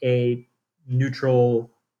creating a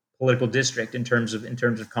neutral political district in terms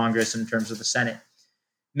of Congress and in terms of the Senate.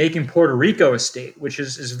 Making Puerto Rico a state, which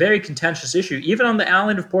is a very contentious issue. Even on the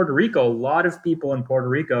island of Puerto Rico, a lot of people in Puerto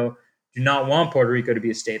Rico do not want Puerto Rico to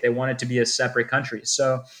be a state. They want it to be a separate country.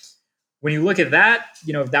 So when you look at that,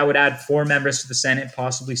 that would add 4 members to the Senate,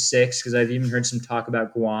 possibly 6, because I've even heard some talk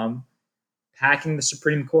about Guam. Packing the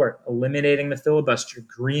Supreme Court, eliminating the filibuster,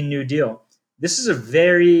 Green New Deal. This is a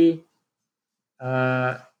very,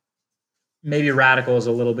 maybe radical is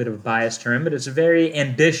a little bit of a biased term, but it's a very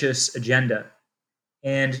ambitious agenda.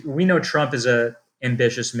 And we know Trump is an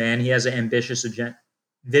ambitious man. He has an ambitious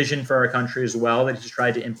vision for our country as well that he's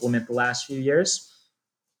tried to implement the last few years.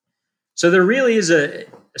 So there really is a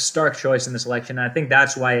stark choice in this election. And I think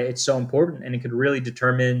that's why it's so important. And it could really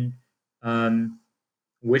determine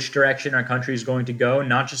which direction our country is going to go,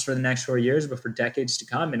 not just for the next 4 years, but for decades to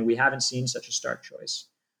come. And we haven't seen such a stark choice.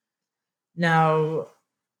 Now,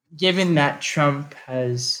 given that Trump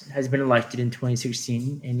has been elected in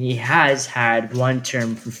 2016 and he has had one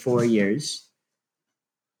term for 4 years,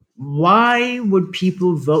 why would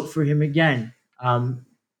people vote for him again?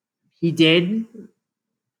 He did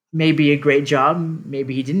maybe a great job.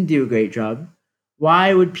 Maybe he didn't do a great job.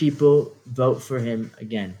 Why would people vote for him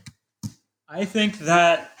again? I think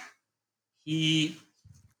that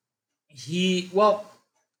well,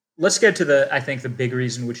 let's get to the big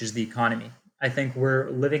reason, which is the economy. I think we're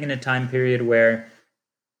living in a time period where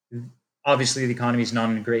obviously the economy is not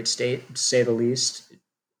in a great state, to say the least.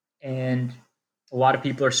 And a lot of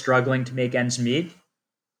people are struggling to make ends meet.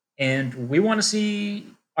 And we want to see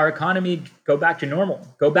our economy go back to normal,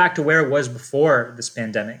 go back to where it was before this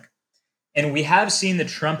pandemic. And we have seen that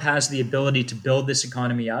Trump has the ability to build this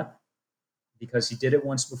economy up because he did it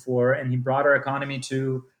once before, and he brought our economy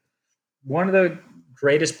to one of the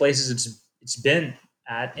greatest places it's been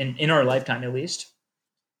at in our lifetime, at least.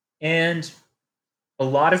 And a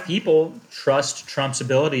lot of people trust Trump's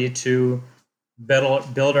ability to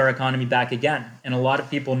build our economy back again. And a lot of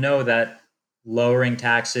people know that lowering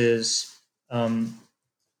taxes,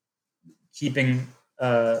 keeping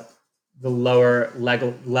the lower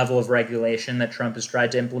level of regulation that Trump has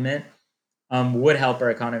tried to implement would help our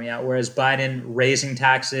economy out. Whereas Biden raising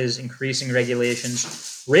taxes, increasing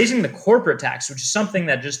regulations, raising the corporate tax, which is something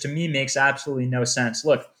that just to me makes absolutely no sense.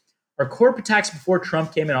 Look, our corporate tax before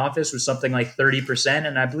Trump came in office was something like 30%,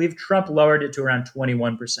 and I believe Trump lowered it to around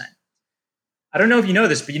 21%. I don't know if you know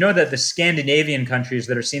this, but you know that the Scandinavian countries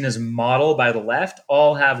that are seen as a model by the left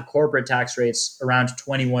all have corporate tax rates around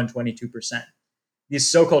 21, 22%. These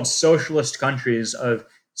so-called socialist countries of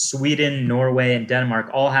Sweden, Norway, and Denmark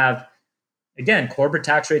all have, again, corporate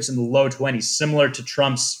tax rates in the low 20s, similar to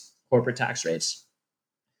Trump's corporate tax rates.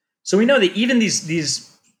 So we know that even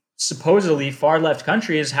these supposedly far left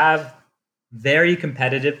countries have very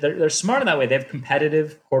competitive, they're smart in that way. They have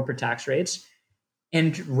competitive corporate tax rates.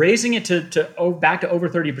 And raising it to back to over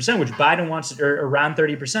 30%, which Biden wants to, or around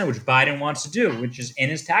 30%, which Biden wants to do, which is in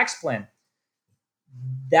his tax plan,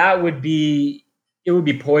 it would be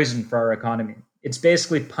poison for our economy. It's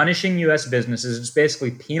basically punishing U.S. businesses. It's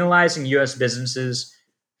basically penalizing U.S. businesses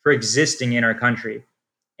for existing in our country.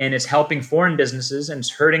 And it's helping foreign businesses, and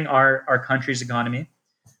it's hurting our country's economy.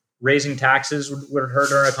 Raising taxes would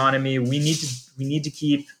hurt our economy. We need to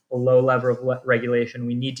keep a low level of regulation.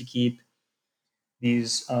 We need to keep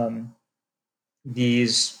these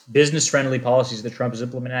business-friendly policies that Trump has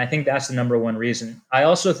implemented. I think that's the number one reason. I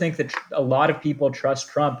also think that a lot of people trust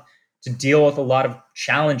Trump to deal with a lot of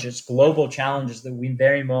challenges, global challenges that we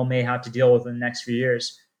very well may have to deal with in the next few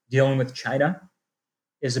years. Dealing with China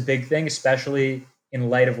is a big thing, especially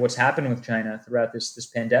in light of what's happened with China throughout this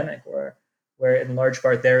pandemic, where in large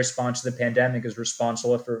part their response to the pandemic is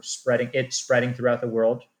responsible for spreading throughout the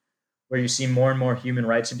world, where you see more and more human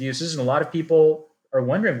rights abuses. And a lot of people are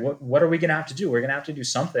wondering, what are we going to have to do? We're going to have to do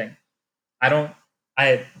something.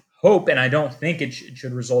 I hope, and I don't think it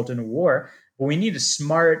should result in a war, but we need a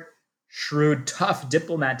smart, shrewd, tough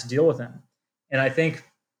diplomat to deal with him. And I think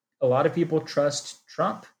a lot of people trust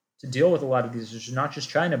Trump to deal with a lot of these issues, not just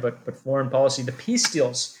China, but foreign policy, the peace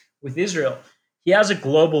deals with Israel. He has a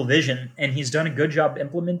global vision, and he's done a good job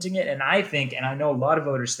implementing it. And I think, and I know a lot of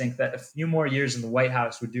voters think, that a few more years in the White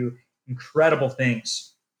House would do incredible things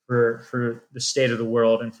for the state of the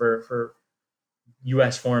world and for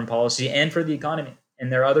U.S. foreign policy and for the economy.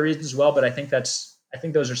 And there are other reasons as well, but I think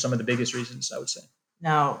those are some of the biggest reasons, I would say.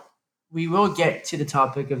 Now, we will get to the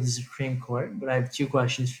topic of the Supreme Court, but I have two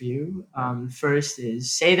questions for you. First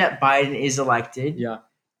is, say that Biden is elected,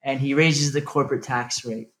 and he raises the corporate tax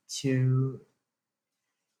rate to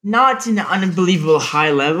not an unbelievable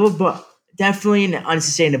high level, but definitely an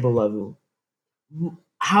unsustainable level.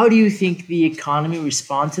 How do you think the economy will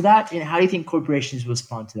respond to that? And how do you think corporations will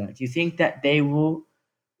respond to that? Do you think that they will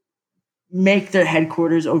make their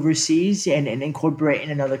headquarters overseas and incorporate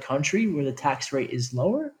in another country where the tax rate is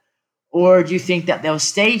lower? Or do you think that they'll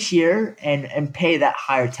stay here and pay that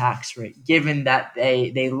higher tax rate, given that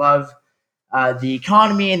they love the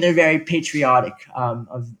economy and they're very patriotic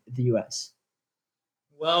of the U.S.?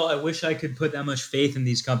 Well, I wish I could put that much faith in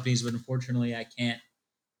these companies, but unfortunately I can't.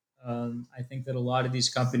 I think that a lot of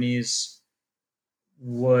these companies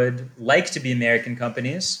would like to be American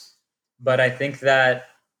companies, but I think that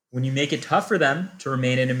when you make it tough for them to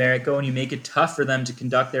remain in America, when you make it tough for them to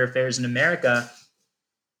conduct their affairs in America,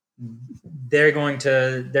 they're going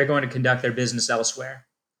to conduct their business elsewhere.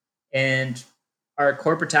 And our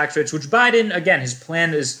corporate tax rates, which Biden, again, his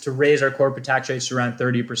plan is to raise our corporate tax rates to around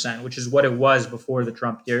 30%, which is what it was before the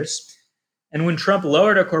Trump years. And when Trump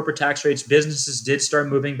lowered our corporate tax rates, businesses did start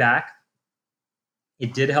moving back.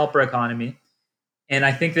 It did help our economy. And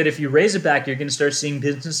I think that if you raise it back, you're going to start seeing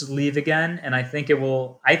businesses leave again. And I think it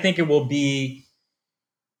will be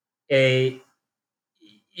bad,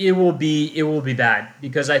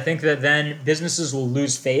 because I think that then businesses will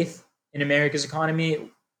lose faith in America's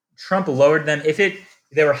economy. Trump lowered them. If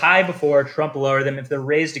they were high before, Trump lowered them. If they're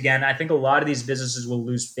raised again, I think a lot of these businesses will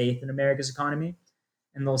lose faith in America's economy.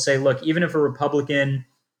 And they'll say, look, even if a Republican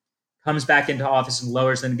comes back into office and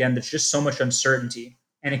lowers them again, there's just so much uncertainty,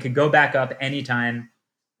 and it could go back up anytime.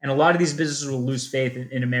 And a lot of these businesses will lose faith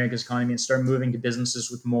in America's economy and start moving to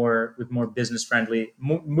businesses with more business friendly,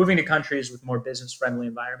 moving to countries with more business friendly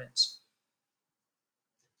environments.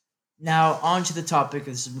 Now, on to the topic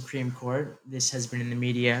of the Supreme Court. This has been in the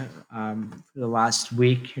media for the last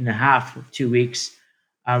week and a half, 2 weeks.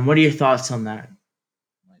 What are your thoughts on that?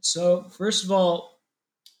 So, first of all,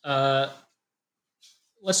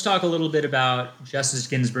 let's talk a little bit about Justice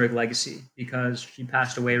Ginsburg's legacy, because she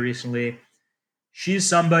passed away recently. She's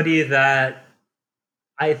somebody that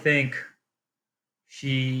I think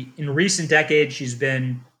in recent decades, she's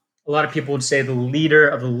been, a lot of people would say, the leader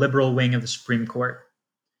of the liberal wing of the Supreme Court.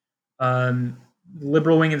 The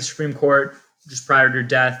liberal wing of the Supreme Court, just prior to her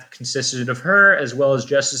death, consisted of her, as well as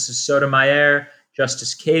Justices Sotomayor,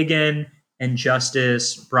 Justice Kagan, and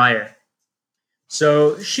Justice Breyer.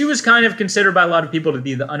 So she was kind of considered by a lot of people to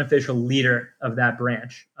be the unofficial leader of that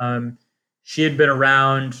branch. She had been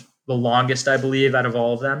around the longest, I believe, out of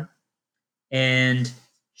all of them. And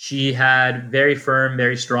she had very firm,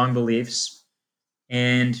 very strong beliefs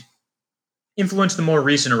and influenced the more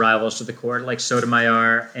recent arrivals to the court, like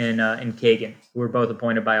Sotomayor and Kagan, who were both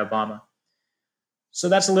appointed by Obama. So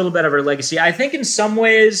that's a little bit of her legacy. I think in some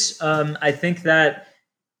ways, I think that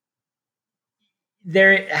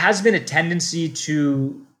there has been a tendency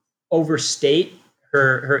to overstate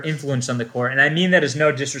her influence on the court. And I mean that as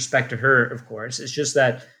no disrespect to her, of course. It's just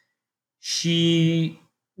that she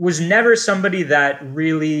was never somebody that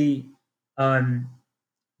really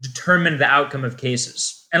determined the outcome of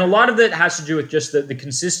cases. And a lot of it has to do with just the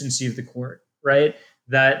consistency of the court, right?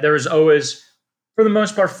 That there was always, for the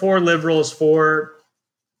most part, 4 liberals, 4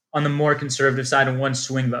 on the more conservative side, and 1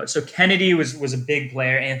 swing vote. So Kennedy was a big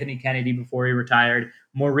player, Anthony Kennedy, before he retired.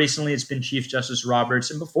 More recently, it's been Chief Justice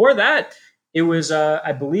Roberts. And before that, it was,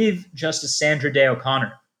 I believe, Justice Sandra Day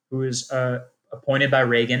O'Connor, who was appointed by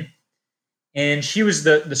Reagan. And she was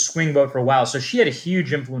the swing vote for a while. So she had a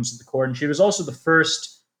huge influence at the court. And she was also the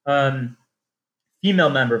first female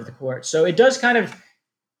member of the court. So it does kind of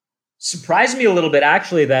surprise me a little bit,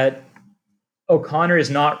 actually, that O'Connor is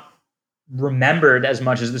not remembered as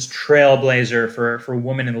much as this trailblazer for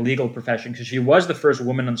women in the legal profession, because she was the first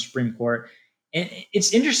woman on the Supreme Court. And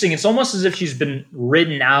it's interesting. It's almost as if she's been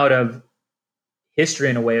written out of history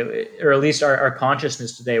in a way, or at least our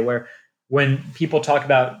consciousness today, where when people talk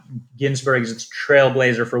about Ginsburg as its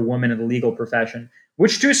trailblazer for women in the legal profession,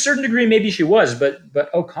 which to a certain degree maybe she was, but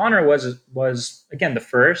O'Connor was again the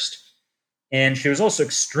first, and she was also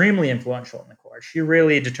extremely influential in the court. She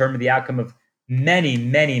really determined the outcome of many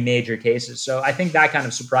major cases. So I think that kind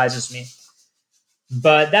of surprises me.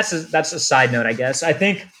 But that's a side note, I guess. I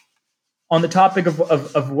think on the topic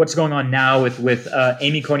of what's going on now with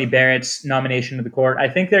Amy Coney Barrett's nomination to the court, I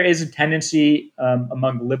think there is a tendency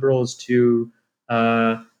among liberals to,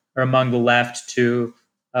 or among the left, to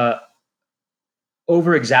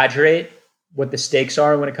over-exaggerate what the stakes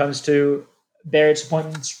are when it comes to Barrett's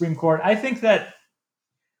appointment to the Supreme Court. I think that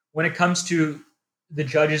when it comes to the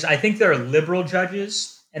judges, I think there are liberal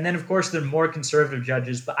judges, and then of course there are more conservative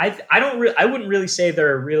judges. But I wouldn't really say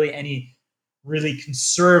there are really any really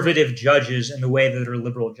conservative judges in the way that are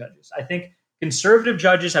liberal judges. I think conservative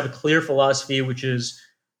judges have a clear philosophy, which is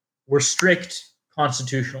we're strict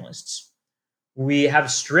constitutionalists. We have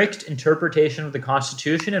strict interpretation of the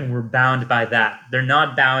Constitution, and we're bound by that. They're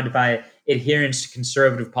not bound by adherence to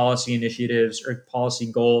conservative policy initiatives or policy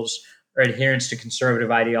goals or adherence to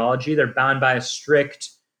conservative ideology. They're bound by a strict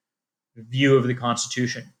view of the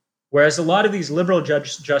Constitution. Whereas a lot of these liberal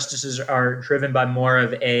justices are driven by more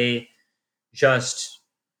of a just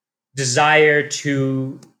desire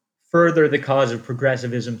to further the cause of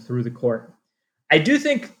progressivism through the court. I do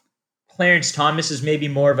think Clarence Thomas is maybe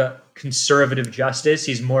more of a conservative justice.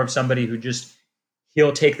 He's more of somebody who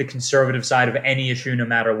he'll take the conservative side of any issue no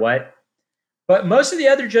matter what. But most of the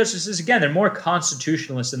other justices, again, they're more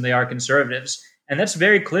constitutionalists than they are conservatives. And that's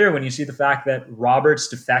very clear when you see the fact that Roberts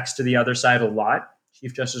defects to the other side a lot.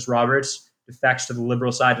 Chief Justice Roberts defects to the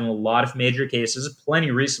liberal side in a lot of major cases,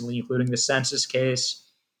 plenty recently, including the census case.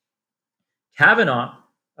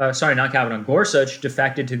 Gorsuch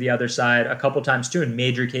defected to the other side a couple times too in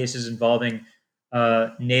major cases involving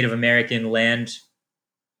Native American land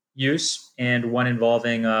use, and one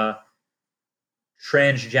involving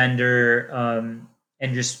transgender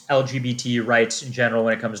and just LGBT rights in general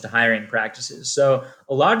when it comes to hiring practices. So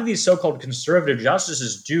a lot of these so-called conservative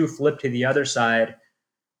justices do flip to the other side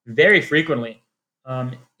very frequently,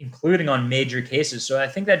 including on major cases. So I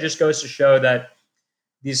think that just goes to show that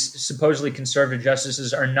these supposedly conservative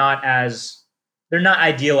justices are they're not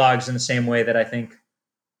ideologues in the same way that I think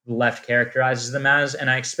the left characterizes them as. And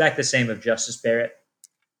I expect the same of Justice Barrett.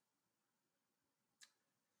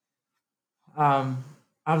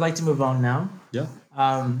 I'd like to move on now. Yeah.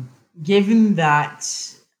 Given that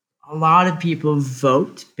a lot of people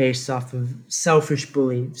vote based off of selfish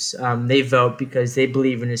beliefs, they vote because they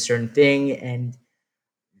believe in a certain thing, and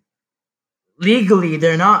legally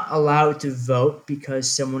they're not allowed to vote because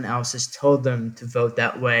someone else has told them to vote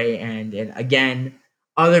that way. And again,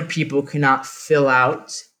 other people cannot fill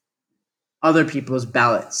out other people's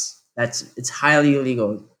ballots. It's highly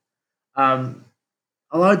illegal.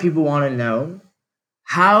 A lot of people want to know,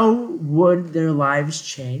 how would their lives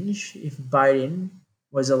change if Biden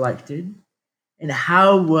was elected? And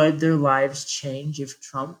how would their lives change if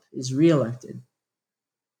Trump is reelected?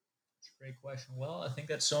 That's a great question. Well, I think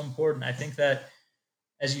that's so important. I think that,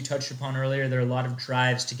 as you touched upon earlier, there are a lot of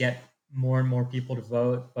drives to get more and more people to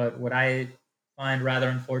vote. But what I find rather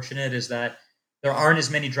unfortunate is that there aren't as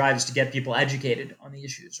many drives to get people educated on the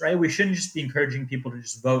issues, right? We shouldn't just be encouraging people to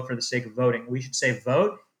just vote for the sake of voting. We should say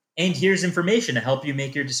vote, and here's information to help you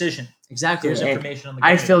make your decision. Exactly. Here's And information on the I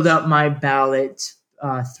candidates. filled out my ballot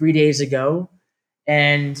 3 days ago,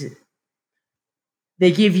 and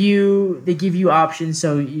they give you options.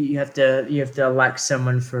 So you have to elect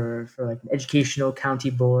someone for like educational county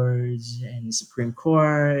boards and the Supreme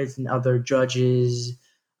Court and other judges,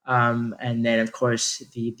 and then of course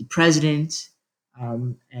the president,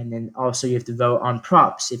 and then also you have to vote on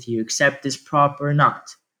props if you accept this prop or not.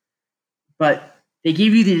 But they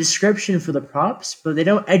give you the description for the props, but they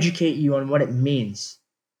don't educate you on what it means.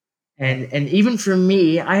 And even for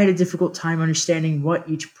me, I had a difficult time understanding what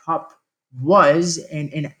each prop was,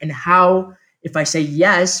 and how, if I say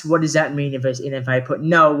yes, what does that mean? If I put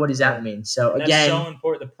no, what does that mean? So And again, that's so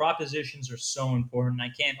important. The propositions are so important. I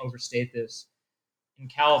can't overstate this in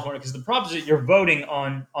California, because the proposition, you're voting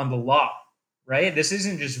on the law, right? This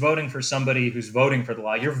isn't just voting for somebody who's voting for the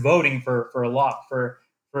law. You're voting for a law, for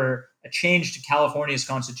a change to California's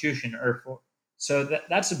constitution, so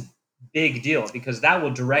that's a big deal, because that will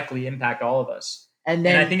directly impact all of us. and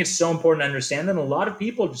And I then think it's so important to understand that a lot of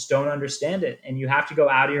people just don't understand it, and you have to go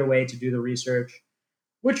out of your way to do the research,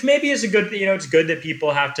 which maybe is a good thing. It's good that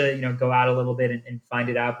people have to go out a little bit and find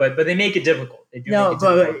it out, but they make it difficult. They do no, make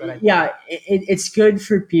it difficult. but yeah, it's good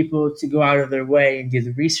for people to go out of their way and do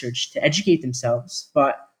the research to educate themselves.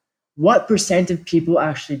 But what percent of people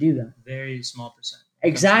actually do that? Very small percent.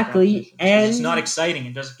 Exactly, and it's not exciting.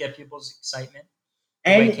 It doesn't get people's excitement the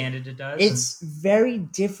and way candidate does. it's very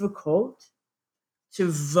difficult to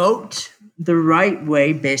vote the right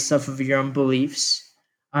way based off of your own beliefs,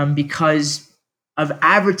 because of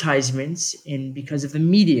advertisements and because of the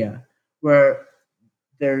media, where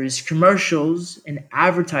there's commercials and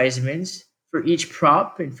advertisements for each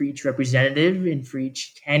prop and for each representative and for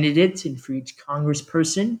each candidate and for each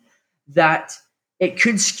congressperson, that it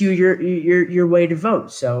could skew your way to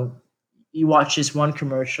vote. So you watch this one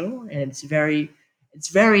commercial and it's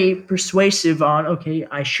very persuasive on, okay,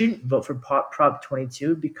 I shouldn't vote for Prop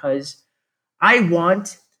 22 because I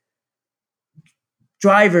want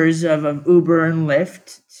drivers of Uber and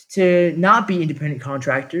Lyft to not be independent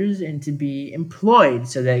contractors and to be employed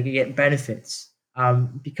so they can get benefits,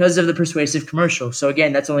 because of the persuasive commercial. So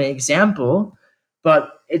again, that's only an example,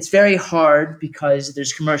 but it's very hard because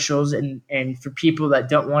there's commercials, and for people that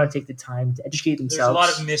don't want to take the time to educate There's themselves. a lot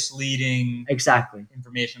of misleading Exactly.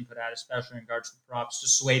 information put out, especially in regards to props, to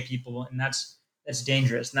sway people, and that's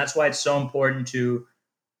dangerous. And that's why it's so important to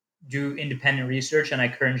do independent research, and I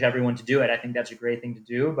encourage everyone to do it. I think that's a great thing to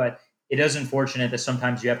do, but it is unfortunate that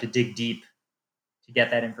sometimes you have to dig deep to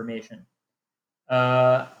get that information.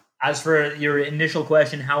 As for your initial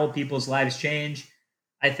question, how will people's lives change?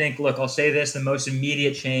 I think, look, I'll say this: the most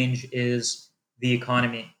immediate change is the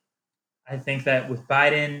economy. I think that with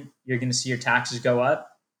Biden, you're going to see your taxes go up.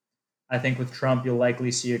 I think with Trump, you'll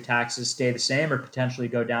likely see your taxes stay the same or potentially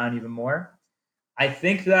go down even more. I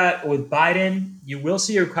think that with Biden, you will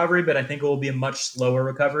see a recovery, but I think it will be a much slower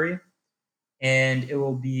recovery. And it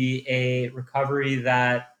will be a recovery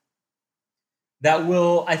that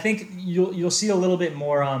will, I think you'll see a little bit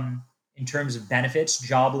more in terms of benefits,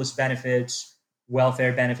 jobless benefits,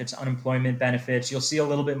 welfare benefits, unemployment benefits. You'll see a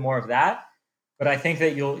little bit more of that. But I think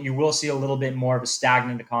that you will see a little bit more of a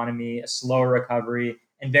stagnant economy, a slower recovery,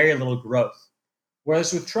 and very little growth.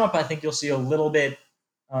 Whereas with Trump, I think you'll see a little bit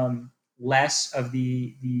less of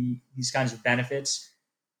these kinds of benefits,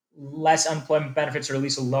 less unemployment benefits, or at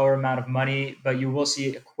least a lower amount of money, but you will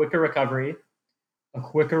see a quicker recovery, a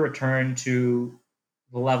quicker return to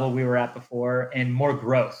the level we were at before, and more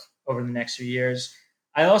growth over the next few years.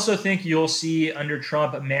 I also think you'll see under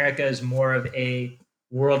Trump, America is more of a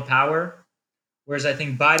world power, whereas I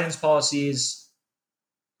think Biden's policies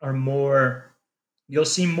are more, you'll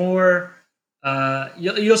see more,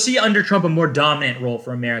 you'll see under Trump a more dominant role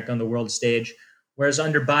for America on the world stage, whereas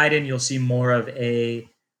under Biden you'll see more of a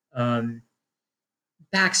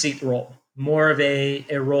backseat role, more of a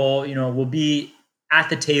role. Will be at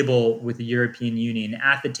the table with the European Union,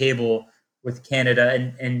 at the table with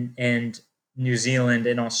Canada and New Zealand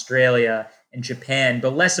and Australia and Japan,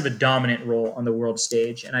 but less of a dominant role on the world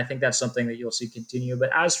stage. And I think that's something that you'll see continue. But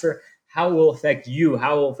as for how it will affect you,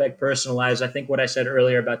 how it will affect personal lives, I think what I said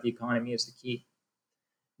earlier about the economy is the key.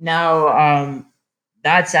 Now,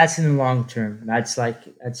 that's in the long term. That's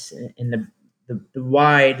in the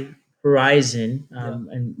wide horizon.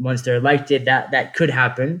 And once they're elected, that could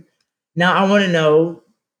happen. Now, I want to know,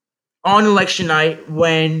 on election night,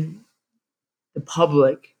 when the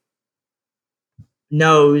public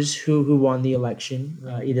knows who won the election,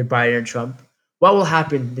 either Biden or Trump, what will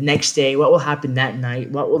happen the next day? What will happen that night?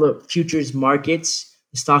 What will the futures markets,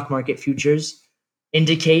 the stock market futures,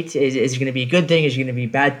 indicate? Is it going to be a good thing? Is it going to be a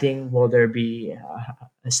bad thing? Will there be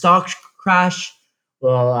a stock crash?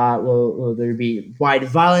 Will there be wide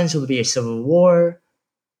violence? Will there be a civil war?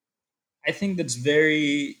 I think that's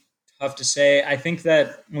very tough to say. I think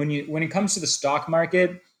that when it comes to the stock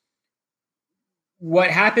market,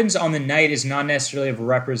 what happens on the night is not necessarily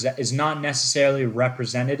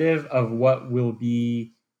representative of what will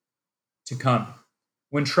be to come.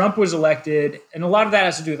 When Trump was elected, and a lot of that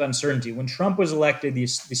has to do with uncertainty. When Trump was elected, the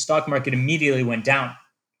stock market immediately went down.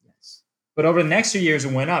 Yes. But over the next 2 years,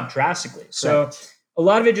 it went up drastically. So a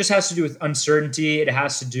lot of it just has to do with uncertainty. It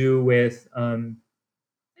has to do with,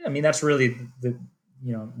 that's really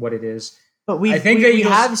what it is. But we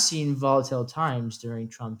have seen volatile times during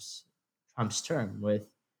Trump's term with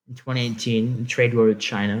in 2018 the trade war with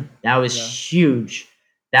China. That was huge.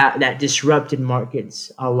 That disrupted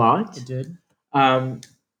markets a lot. It did. And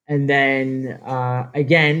then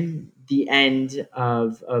again, the end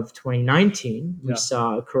of 2019, we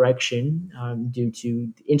saw a correction due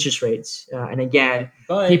to interest rates. And again,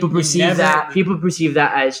 but people perceive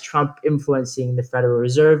that as Trump influencing the Federal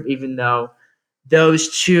Reserve, even though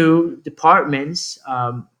those two departments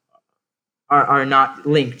are not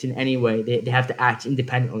linked in any way. They have to act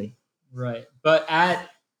independently. Right. But at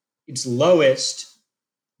its lowest,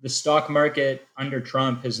 the stock market under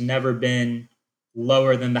Trump has never been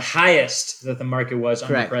lower than the highest that the market was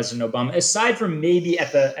under President Obama, aside from maybe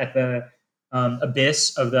at the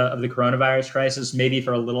abyss of the coronavirus crisis. Maybe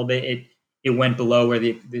for a little bit it went below where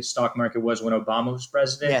the stock market was when Obama was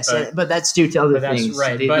president. Yes, but that's due to other things. That's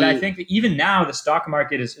right. But I think that even now the stock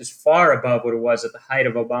market is far above what it was at the height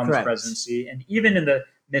of Obama's presidency, and even in the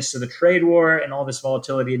midst of the trade war and all this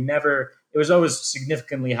volatility, it was always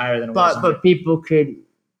significantly higher than it was. But people could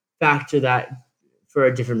factor that for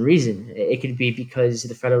a different reason. It could be because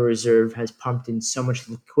the Federal Reserve has pumped in so much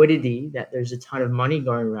liquidity that there's a ton of money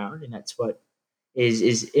going around, and that's what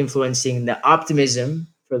is influencing the optimism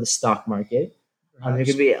for the stock market. There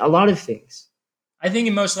could be a lot of things. I think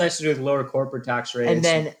it mostly has to do with lower corporate tax rates. And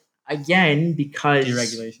then again, because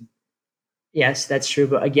deregulation. Yes, that's true.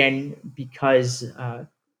 But again, because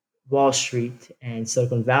Wall Street and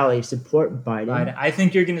Silicon Valley support Biden. I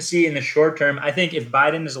think you're going to see in the short term, I think if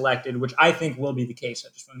Biden is elected, which I think will be the case,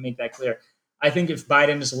 I just want to make that clear. I think if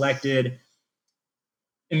Biden is elected,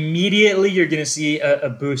 immediately you're going to see a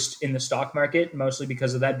boost in the stock market, mostly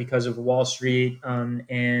because of that, because of Wall Street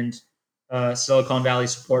and Silicon Valley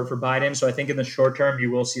support for Biden. So I think in the short term,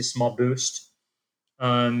 you will see a small boost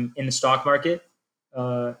in the stock market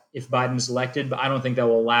if Biden is elected, but I don't think that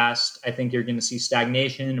will last. I think you're going to see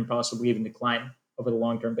stagnation and possibly even decline over the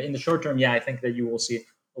long term. But in the short term, I think that you will see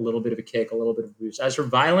a little bit of a kick, a little bit of a boost. As for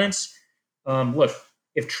violence, look,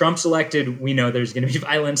 if Trump's elected, we know there's going to be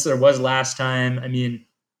violence. There was last time. I mean,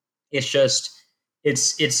 it's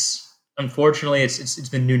unfortunately it's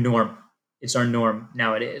the new norm. It's our norm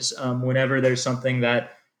nowadays. Whenever there's something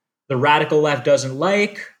that the radical left doesn't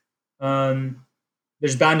like,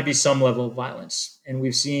 there's bound to be some level of violence. And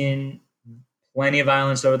we've seen plenty of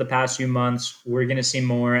violence over the past few months. We're going to see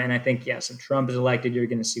more. And I think, yes, if Trump is elected, you're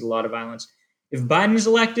going to see a lot of violence. If Biden is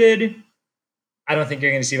elected, I don't think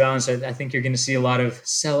you're going to see violence. I think you're going to see a lot of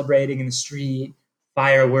celebrating in the street,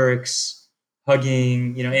 fireworks,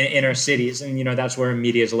 hugging, in our cities. And, that's where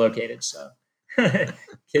media is located. So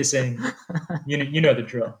kissing, you know the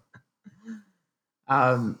drill.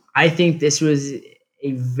 I think this was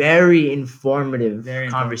a very informative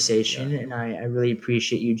conversation, and I really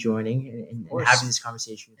appreciate you joining and having this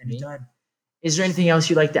conversation with me. Is there anything else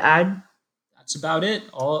you'd like to add? That's about it.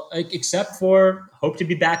 All except for hope to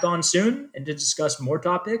be back on soon and to discuss more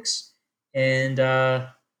topics. And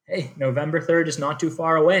hey, November 3rd is not too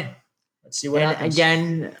far away. Let's see what happens.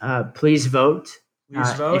 Again, please vote.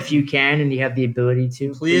 Please vote if you can and you have the ability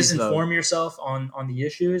to. Please inform yourself on the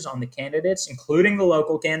issues, on the candidates, including the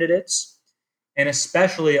local candidates, and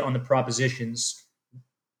especially on the propositions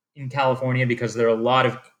in California, because there are a lot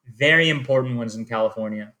of very important ones in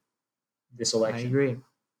California this election. I agree.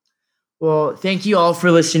 Well, thank you all for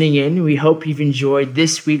listening in. We hope you've enjoyed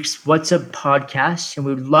this week's What's Up podcast, and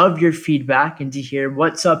we would love your feedback and to hear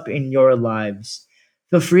what's up in your lives.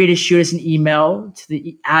 Feel free to shoot us an email to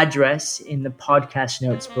the address in the podcast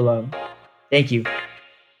notes below. Thank you.